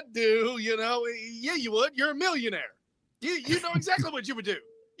what I'd do. You know, yeah, you would. You're a millionaire. You know exactly what you would do.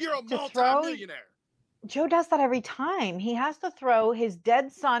 You're a multi-millionaire. Joe does that every time. He has to throw his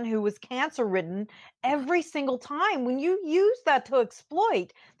dead son, who was cancer-ridden, every single time. When you use that to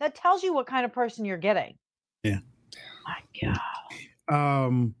exploit, that tells you what kind of person you're getting. Yeah. My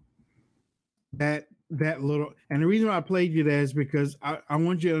God. That little, and the reason why I played you that is because I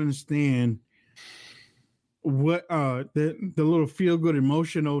want you to understand what the little feel-good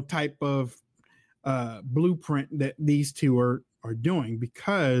emotional type of blueprint that these two are doing,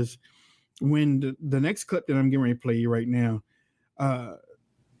 because when the next clip that I'm getting ready to play you right now, I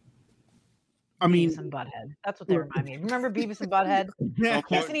mean, Beavis and Butthead. That's what they remind me of. Remember Beavis and Butthead?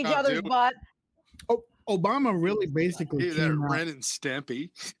 Kissing each other's butt. Oh, Obama really basically came out. Ren and Stimpy.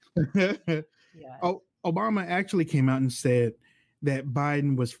 Yeah. Oh, Obama actually came out and said that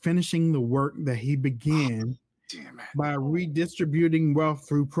Biden was finishing the work that he began by redistributing wealth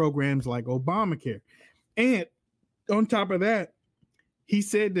through programs like Obamacare. And on top of that, he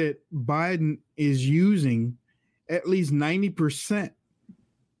said that Biden is using at least 90%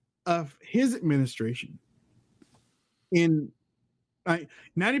 of his administration. 90%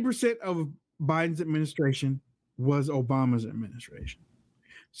 of Biden's administration was Obama's administration.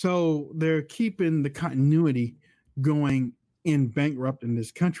 So they're keeping the continuity going in bankrupting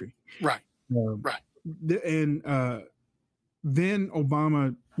this country. Right. Right. And then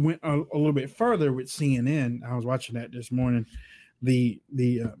Obama went a little bit further with CNN. I was watching that this morning, the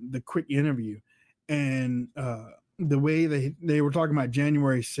quick interview, and the way they were talking about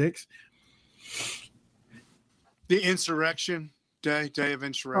January 6th. The insurrection, day of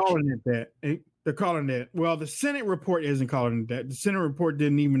insurrection. Calling it that. They're calling that. Well, the Senate report isn't calling it that. The Senate report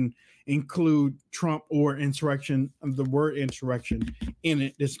didn't even include Trump or insurrection, the word insurrection, in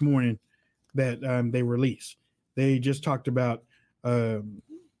it this morning that they released. They just talked about that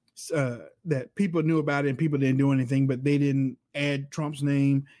people knew about it and people didn't do anything, but they didn't add Trump's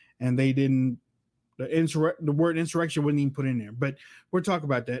name, and they didn't. The word insurrection wasn't even put in there. But we'll talk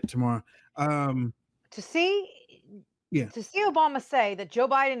about that tomorrow. To see Obama say that Joe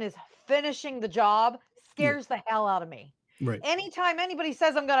Biden is finishing the job scares the hell out of me. Right. Anytime anybody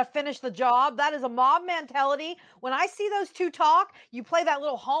says I'm going to finish the job, that is a mob mentality. When I see those two talk, you play that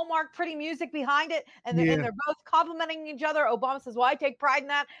little Hallmark pretty music behind it, and they're both complimenting each other. Obama says, well, I take pride in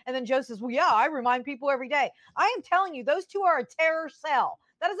that. And then Joe says, well, yeah, I remind people every day. I am telling you, those two are a terror cell.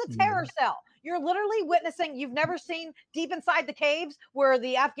 That is a terror cell. You're literally witnessing, you've never seen deep inside the caves where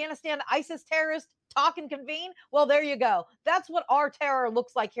the Afghanistan ISIS terrorists talk and convene. Well, there you go. That's what our terror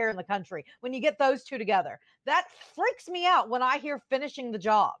looks like here in the country. When you get those two together, that freaks me out when I hear finishing the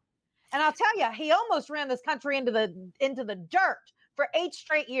job. And I'll tell you, he almost ran this country into the dirt for 8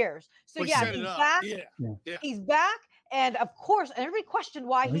 straight years. So he's back. Yeah. He's back. And of course, everybody questioned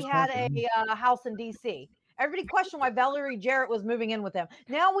why he had a house in DC. Everybody questioned why Valerie Jarrett was moving in with him.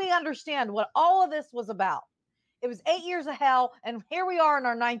 Now we understand what all of this was about. It was 8 years of hell, and here we are in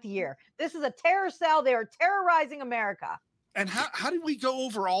our 9th year. This is a terror cell. They are terrorizing America. And how did we go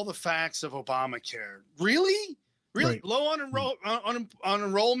over all the facts of Obamacare? Really? Right. Low on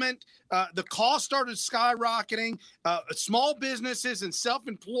enrollment. The cost started skyrocketing. Small businesses and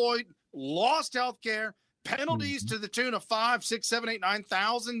self-employed lost health care. Penalties to the tune of $5,000, $6,000, $7,000,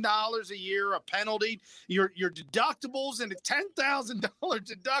 $8,000, $9,000 a year. A penalty. Your deductibles and a $10,000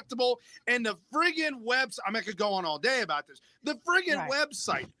 deductible, and the friggin' website. I mean, I could go on all day about this. The friggin'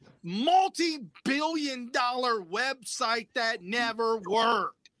 website, multi-billion-dollar website that never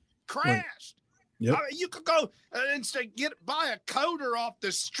worked, crashed. Yep. I mean, you could go and buy a coder off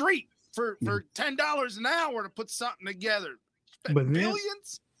the street for $10 an hour to put something together. But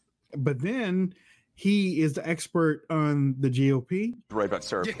billions. But then. He is the expert on the GOP. Right about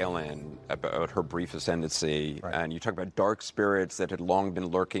Sarah Palin, about her brief ascendancy, and you talk about dark spirits that had long been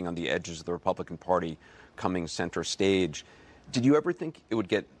lurking on the edges of the Republican Party coming center stage. Did you ever think it would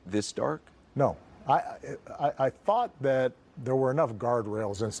get this dark? No. I thought that there were enough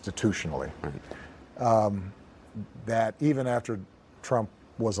guardrails institutionally that even after Trump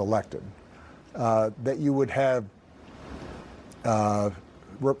was elected, that you would have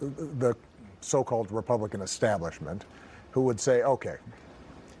the so-called Republican establishment who would say, okay,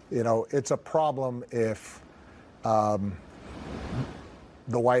 it's a problem if the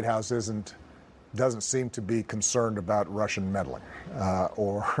White House doesn't seem to be concerned about Russian meddling,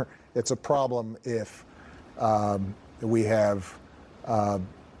 or it's a problem if we have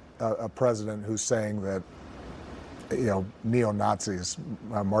a president who's saying that neo-Nazis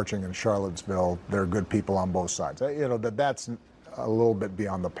marching in Charlottesville, they're good people on both sides. That's a little bit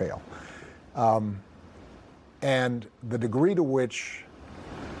beyond the pale. And the degree to which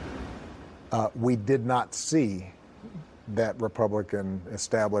we did not see that Republican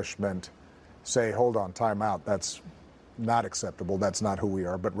establishment say, hold on, time out, that's not acceptable, that's not who we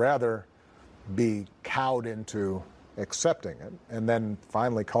are, but rather be cowed into accepting it, and then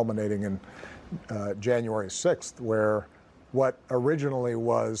finally culminating in January 6th, where what originally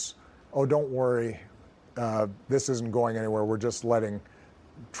was, oh, don't worry, this isn't going anywhere, we're just letting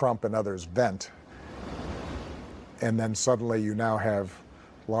Trump and others vent. And then suddenly you now have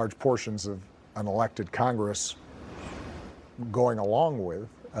large portions of an elected Congress going along with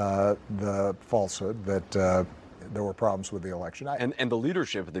the falsehood that there were problems with the election. And the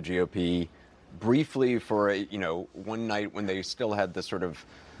leadership of the GOP, briefly for one night when they still had this sort of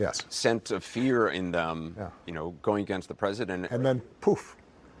sense of fear in them, going against the president. And then poof,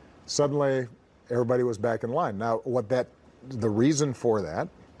 suddenly everybody was back in line. Now, the reason for that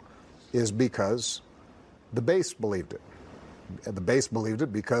is because the base believed it. The base believed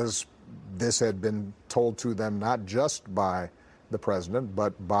it because this had been told to them not just by the president,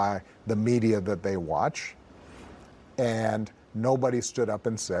 but by the media that they watch. And nobody stood up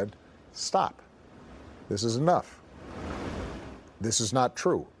and said, stop. This is enough. This is not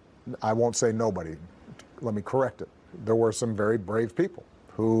true. I won't say nobody. Let me correct it. There were some very brave people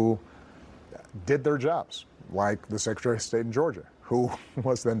who did their jobs, like the Secretary of State in Georgia, who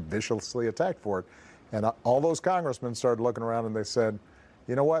was then viciously attacked for it. And all those congressmen started looking around and they said,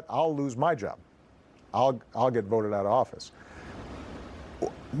 you know what, I'll lose my job. I'll get voted out of office.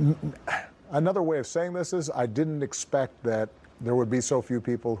 Another way of saying this is I didn't expect that there would be so few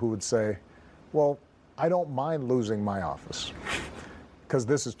people who would say, well, I don't mind losing my office because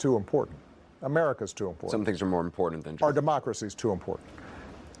this is too important. America's too important. Some things are more important than just... Our democracy is too important.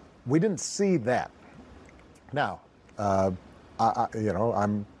 We didn't see that. Now,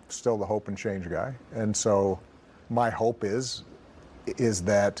 I'm still the hope and change guy, and so my hope is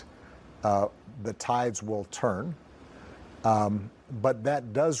that the tides will turn, but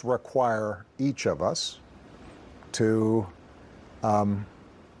that does require each of us to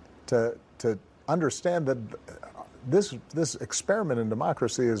understand that this experiment in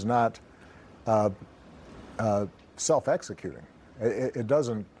democracy is not self-executing. It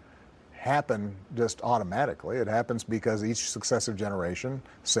doesn't happen just automatically. It happens because each successive generation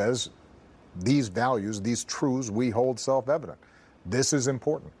says these values, these truths we hold self-evident. This is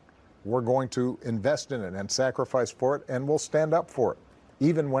important. We're going to invest in it and sacrifice for it, and we'll stand up for it,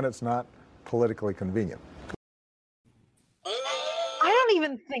 even when it's not politically convenient. I don't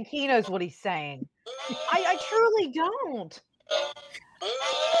even think he knows what he's saying. I truly don't.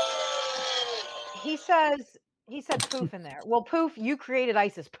 He said poof in there. Well, poof, you created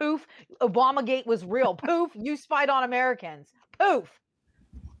ISIS. Poof, Obamagate was real. Poof, you spied on Americans. Poof.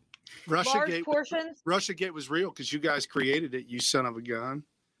 Russiagate was real because you guys created it, you son of a gun.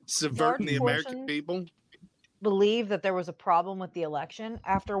 Subverting the American people. Believe that there was a problem with the election.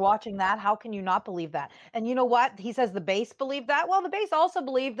 After watching that, how can you not believe that? And you know what? He says the base believed that. Well, the base also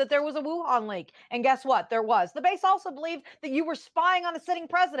believed that there was a Wuhan leak. And guess what? There was. The base also believed that you were spying on a sitting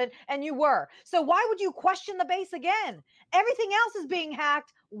president, and you were. So why would you question the base again? Everything else is being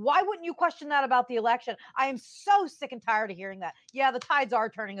hacked. Why wouldn't you question that about the election? I am so sick and tired of hearing that. Yeah, the tides are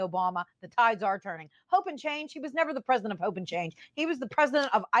turning, Obama. The tides are turning. Hope and change. He was never the president of hope and change. He was the president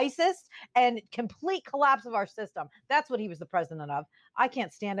of ISIS and complete collapse of our system. That's what he was the president of. I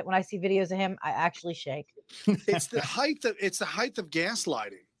can't stand it when I see videos of him. I actually shake. It's the height of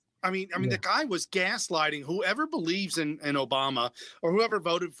gaslighting. I mean, the guy was gaslighting whoever believes in Obama or whoever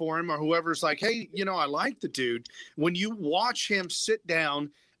voted for him or whoever's like, hey, I like the dude. When you watch him sit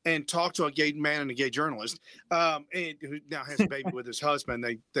down and talk to a gay man and a gay journalist, and who now has a baby with his husband,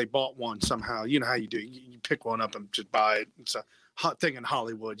 they bought one somehow. You know how you do. You pick one up and just buy it. It's a hot thing in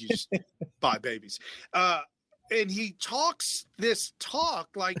Hollywood. You just buy babies. And he talks this talk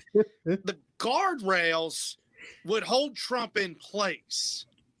like the guardrails would hold Trump in place.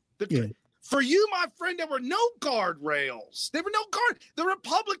 For you, my friend, there were no guardrails. There were no guard. The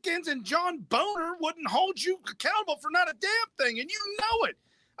Republicans and John Boehner wouldn't hold you accountable for not a damn thing, and you know it.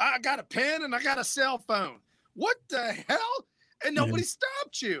 I got a pen and I got a cell phone. What the hell? And nobody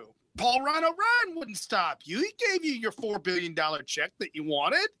stopped you. Paul Ryan O'Ryan wouldn't stop you. He gave you your $4 billion check that you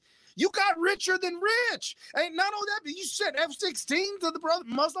wanted. You got richer than rich. And not only that, but you sent F-16 to the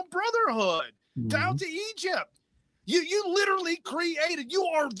Muslim Brotherhood down to Egypt. You literally created. You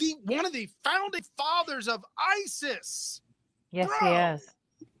are one of the founding fathers of ISIS. Yes, he is.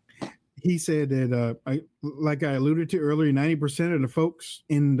 He said that, like I alluded to earlier, 90% of the folks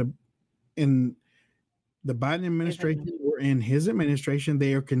in the Biden administration or in his administration,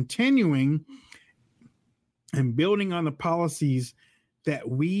 they are continuing and building on the policies that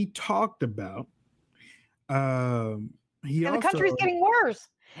we talked about. The country's getting worse.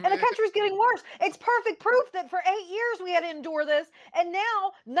 And the country's getting worse. It's perfect proof that for 8 years we had to endure this. And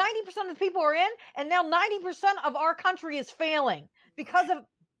now 90% of the people are in, and now 90% of our country is failing because of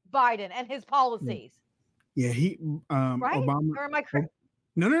Biden and his policies. Yeah, right? Obama. Or am I correct?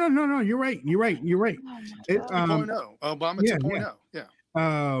 No. You're right. Obama 2.0.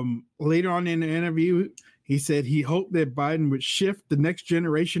 Yeah. Later on in the interview, he said he hoped that Biden would shift the next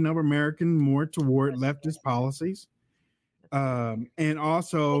generation of Americans more toward leftist policies. And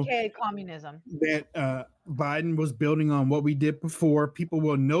also communism, that Biden was building on what we did before. People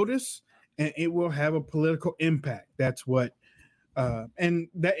will notice and it will have a political impact. That's what, and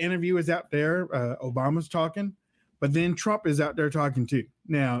that interview is out there. Obama's talking, but then Trump is out there talking too.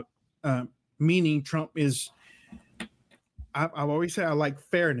 Now, meaning Trump is, I've always said I like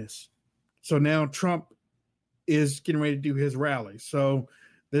fairness. So now Trump is getting ready to do his rally. So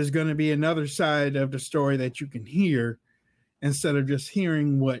there's going to be another side of the story that you can hear instead of just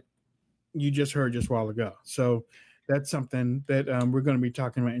hearing what you just heard just a while ago. So that's something that we're going to be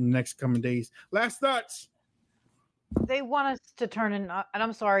talking about in the next coming days. Last thoughts. They want us to turn in, and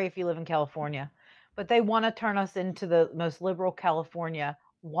I'm sorry if you live in California, but they want to turn us into the most liberal California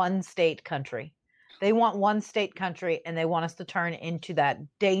one state country. They want one state country, and they want us to turn into that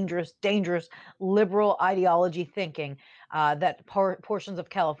dangerous liberal ideology thinking that portions of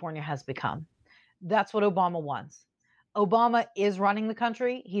California has become. That's what Obama wants. Obama is running the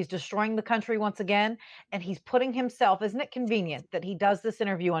country. He's destroying the country once again, and he's putting himself, isn't it convenient that he does this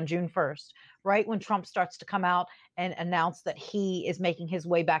interview on June 1st, right when Trump starts to come out and announce that he is making his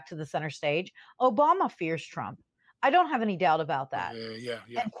way back to the center stage? Obama fears Trump. I don't have any doubt about that. Yeah.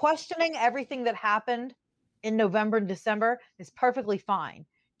 And questioning everything that happened in November and December is perfectly fine.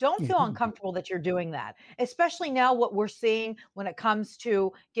 Don't feel uncomfortable that you're doing that, especially now what we're seeing when it comes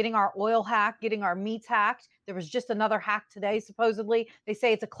to getting our oil hacked, getting our meats hacked. There was just another hack today, supposedly. They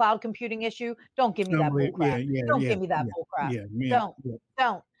say it's a cloud computing issue. Don't give me that bull crap. Don't give me that bull crap.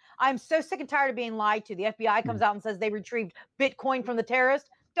 Don't. I'm so sick and tired of being lied to. The FBI comes out and says they retrieved Bitcoin from the terrorists.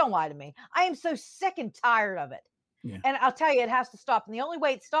 Don't lie to me. I am so sick and tired of it. Yeah. And I'll tell you, it has to stop. And the only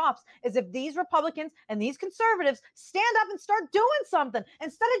way it stops is if these Republicans and these conservatives stand up and start doing something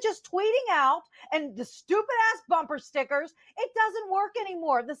instead of just tweeting out and the stupid ass bumper stickers. It doesn't work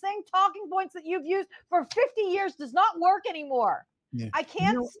anymore. The same talking points that you've used for 50 years does not work anymore. Yeah. I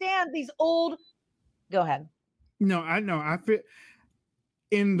can't stand these old. Go ahead. No, I know. I feel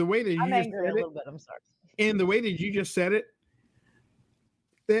in the way that you I'm just angry said a little bit. I'm sorry. In the way that you just said it,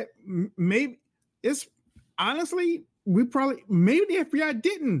 that maybe it's. Honestly, maybe the FBI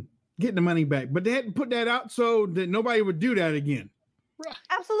didn't get the money back, but they hadn't put that out so that nobody would do that again. Right.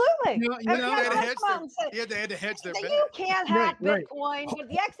 Absolutely. They had to hedge their bet. You can't hack Bitcoin. But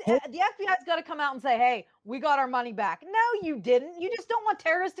the FBI's got to come out and say, hey, we got our money back. No, you didn't. You just don't want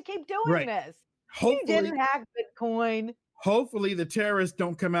terrorists to keep doing this. You didn't hack Bitcoin. Hopefully the terrorists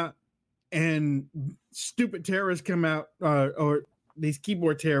don't come out and stupid terrorists come out or these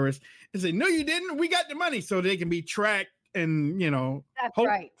keyboard terrorists and say, no, you didn't. We got the money so they can be tracked and, That's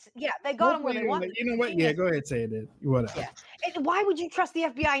right. Yeah, they got them where they want. You know what? Yeah, go ahead, say it. Whatever. Yeah. And why would you trust the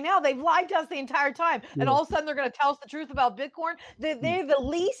FBI now? They've lied to us the entire time. And all of a sudden they're going to tell us the truth about Bitcoin. They're the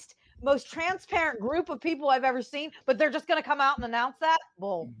least, most transparent group of people I've ever seen, but they're just going to come out and announce that?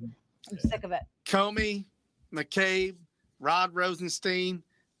 Bull. I'm sick of it. Comey, McCabe, Rod Rosenstein.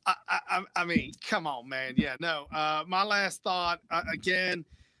 I mean, come on, man. Yeah, no. My last thought, again,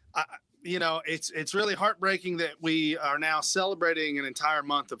 it's really heartbreaking that we are now celebrating an entire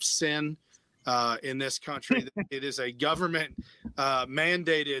month of sin in this country. It is a government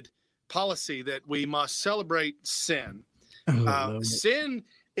mandated policy that we must celebrate sin. Sin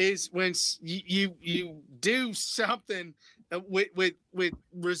is when you do something with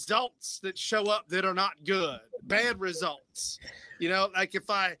results that show up that are not good, bad results. You know, like if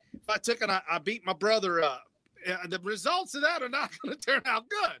I took and I beat my brother up, the results of that are not going to turn out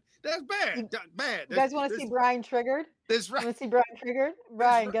good. That's bad. Bad. You guys want to see Brian triggered? That's right. Want to see Brian triggered?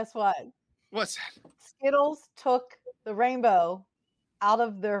 Brian, guess what? What's that? Skittles took the rainbow out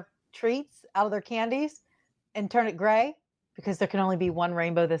of their treats, out of their candies, and turned it gray because there can only be one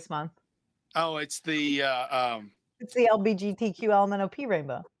rainbow this month. Oh, it's the LGBTQ LMNOP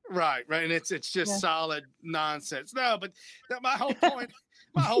rainbow. Right, and it's just solid nonsense. No, but my whole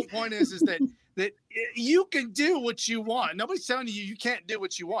point is that you can do what you want. Nobody's telling you can't do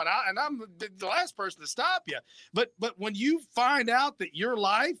what you want. I'm the last person to stop you. But when you find out that your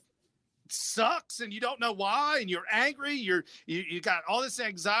life sucks and you don't know why, and you're angry, you got all this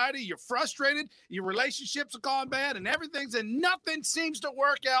anxiety, you're frustrated, your relationships have gone bad, and nothing seems to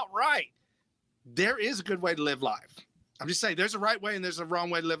work out right. There is a good way to live life. I'm just saying there's a right way and there's a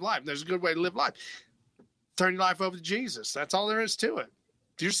wrong way to live life. There's a good way to live life. Turn your life over to Jesus. That's all there is to it.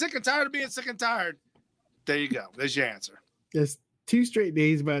 If you're sick and tired of being sick and tired, there you go. There's your answer. Just 2 straight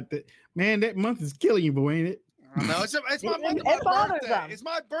days about that. Man, that month is killing you, boy, ain't it? No, it's my month. It's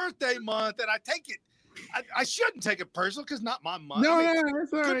my birthday month, and I take it. I shouldn't take it personal because not my month. No,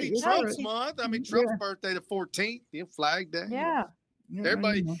 that's all could right. be Trump's month. I mean, Trump's birthday the 14th, Flag Day. Yeah.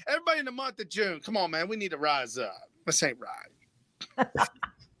 Everybody in the month of June. Come on, man. We need to rise up. This ain't right.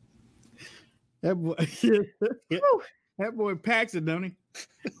 That boy, that boy packs it, don't he?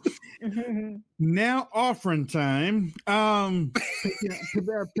 Now offering time.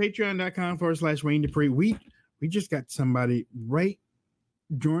 Patreon.com/Wayne Dupree. We just got somebody right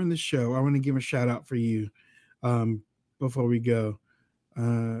during the show. I want to give a shout out for you before we go.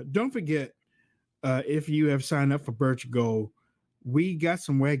 Don't forget, if you have signed up for Birch Gold, we got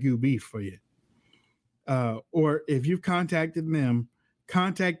some Wagyu beef for you. Or if you've contacted them,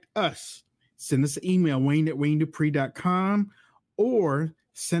 contact us. Send us an email, wayne@waynedupree.com, or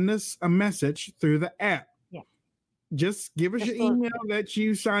send us a message through the app. Yeah. Just give us your email that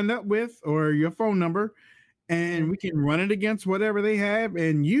you signed up with or your phone number, and we can run it against whatever they have,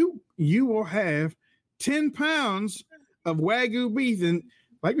 and you will have 10 pounds of Wagyu beef. And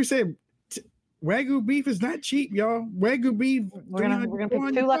like we said, Wagyu beef is not cheap, y'all. Wagyu beef. We're gonna pick 2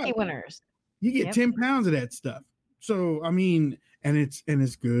 lucky winners. You get 10 pounds of that stuff. So I mean, and it's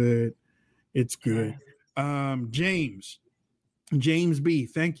good. It's good. James B,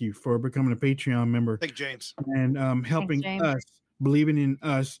 thank you for becoming a Patreon member. Thank you, James. And helping us, believing in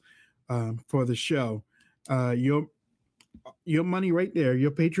us for the show. Your money right there,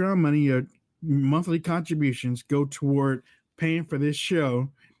 your Patreon money, your monthly contributions go toward paying for this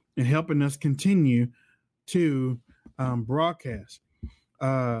show and helping us continue to broadcast.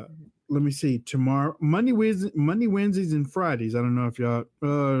 Let me see. Tomorrow, Monday, Wednesdays, and Fridays. I don't know if y'all.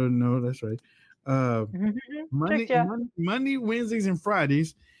 No, that's right. Monday, Wednesdays, and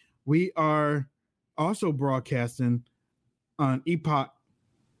Fridays. We are also broadcasting on Epoch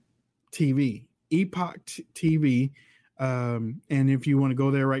TV. Epoch TV. And if you want to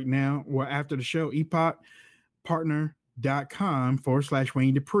go there right now, or after the show,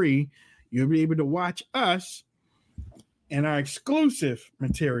 epochpartner.com/Wayne Dupree, you'll be able to watch us and our exclusive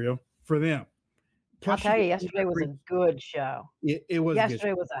material for them. I'll tell you, yesterday was a good show. It was.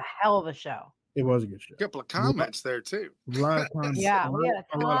 Yesterday was a hell of a show. It was a good show. A couple of comments there too. A lot of comments. Yeah, we had a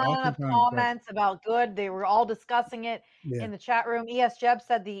ton of comments about good. They were all discussing it in the chat room. E.S. Jeb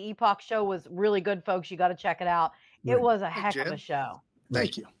said the Epoch show was really good, folks. You got to check it out. It was a heck of a show.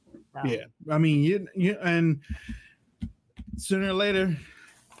 Thank you. So. Yeah, I mean, you and sooner or later,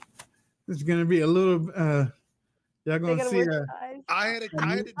 it's gonna be a little. Y'all gonna see that. I had a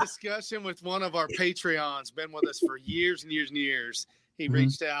discussion with one of our Patreons, been with us for years and years and years. He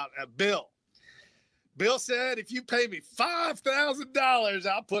reached out, Bill. Bill said, if you pay me $5,000,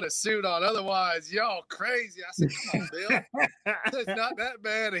 I'll put a suit on. Otherwise, y'all crazy. I said, come on, Bill. It's not that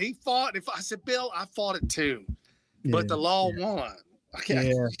bad. And he fought. I said, Bill, I fought it too. But the law won.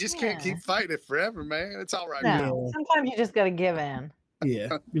 You just can't keep fighting it forever, man. It's all right. No, sometimes you just got to give in.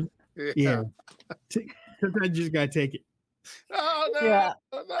 Yeah. Sometimes you just got to take it. Oh, no,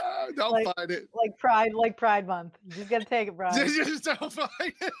 no, don't fight it. Like Pride Month. You just got to take it, Brian. Just don't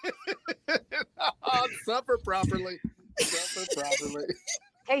fight it. Suffer properly. Suffer properly.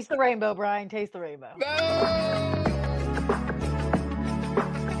 Taste the rainbow, Brian. Taste the rainbow. No!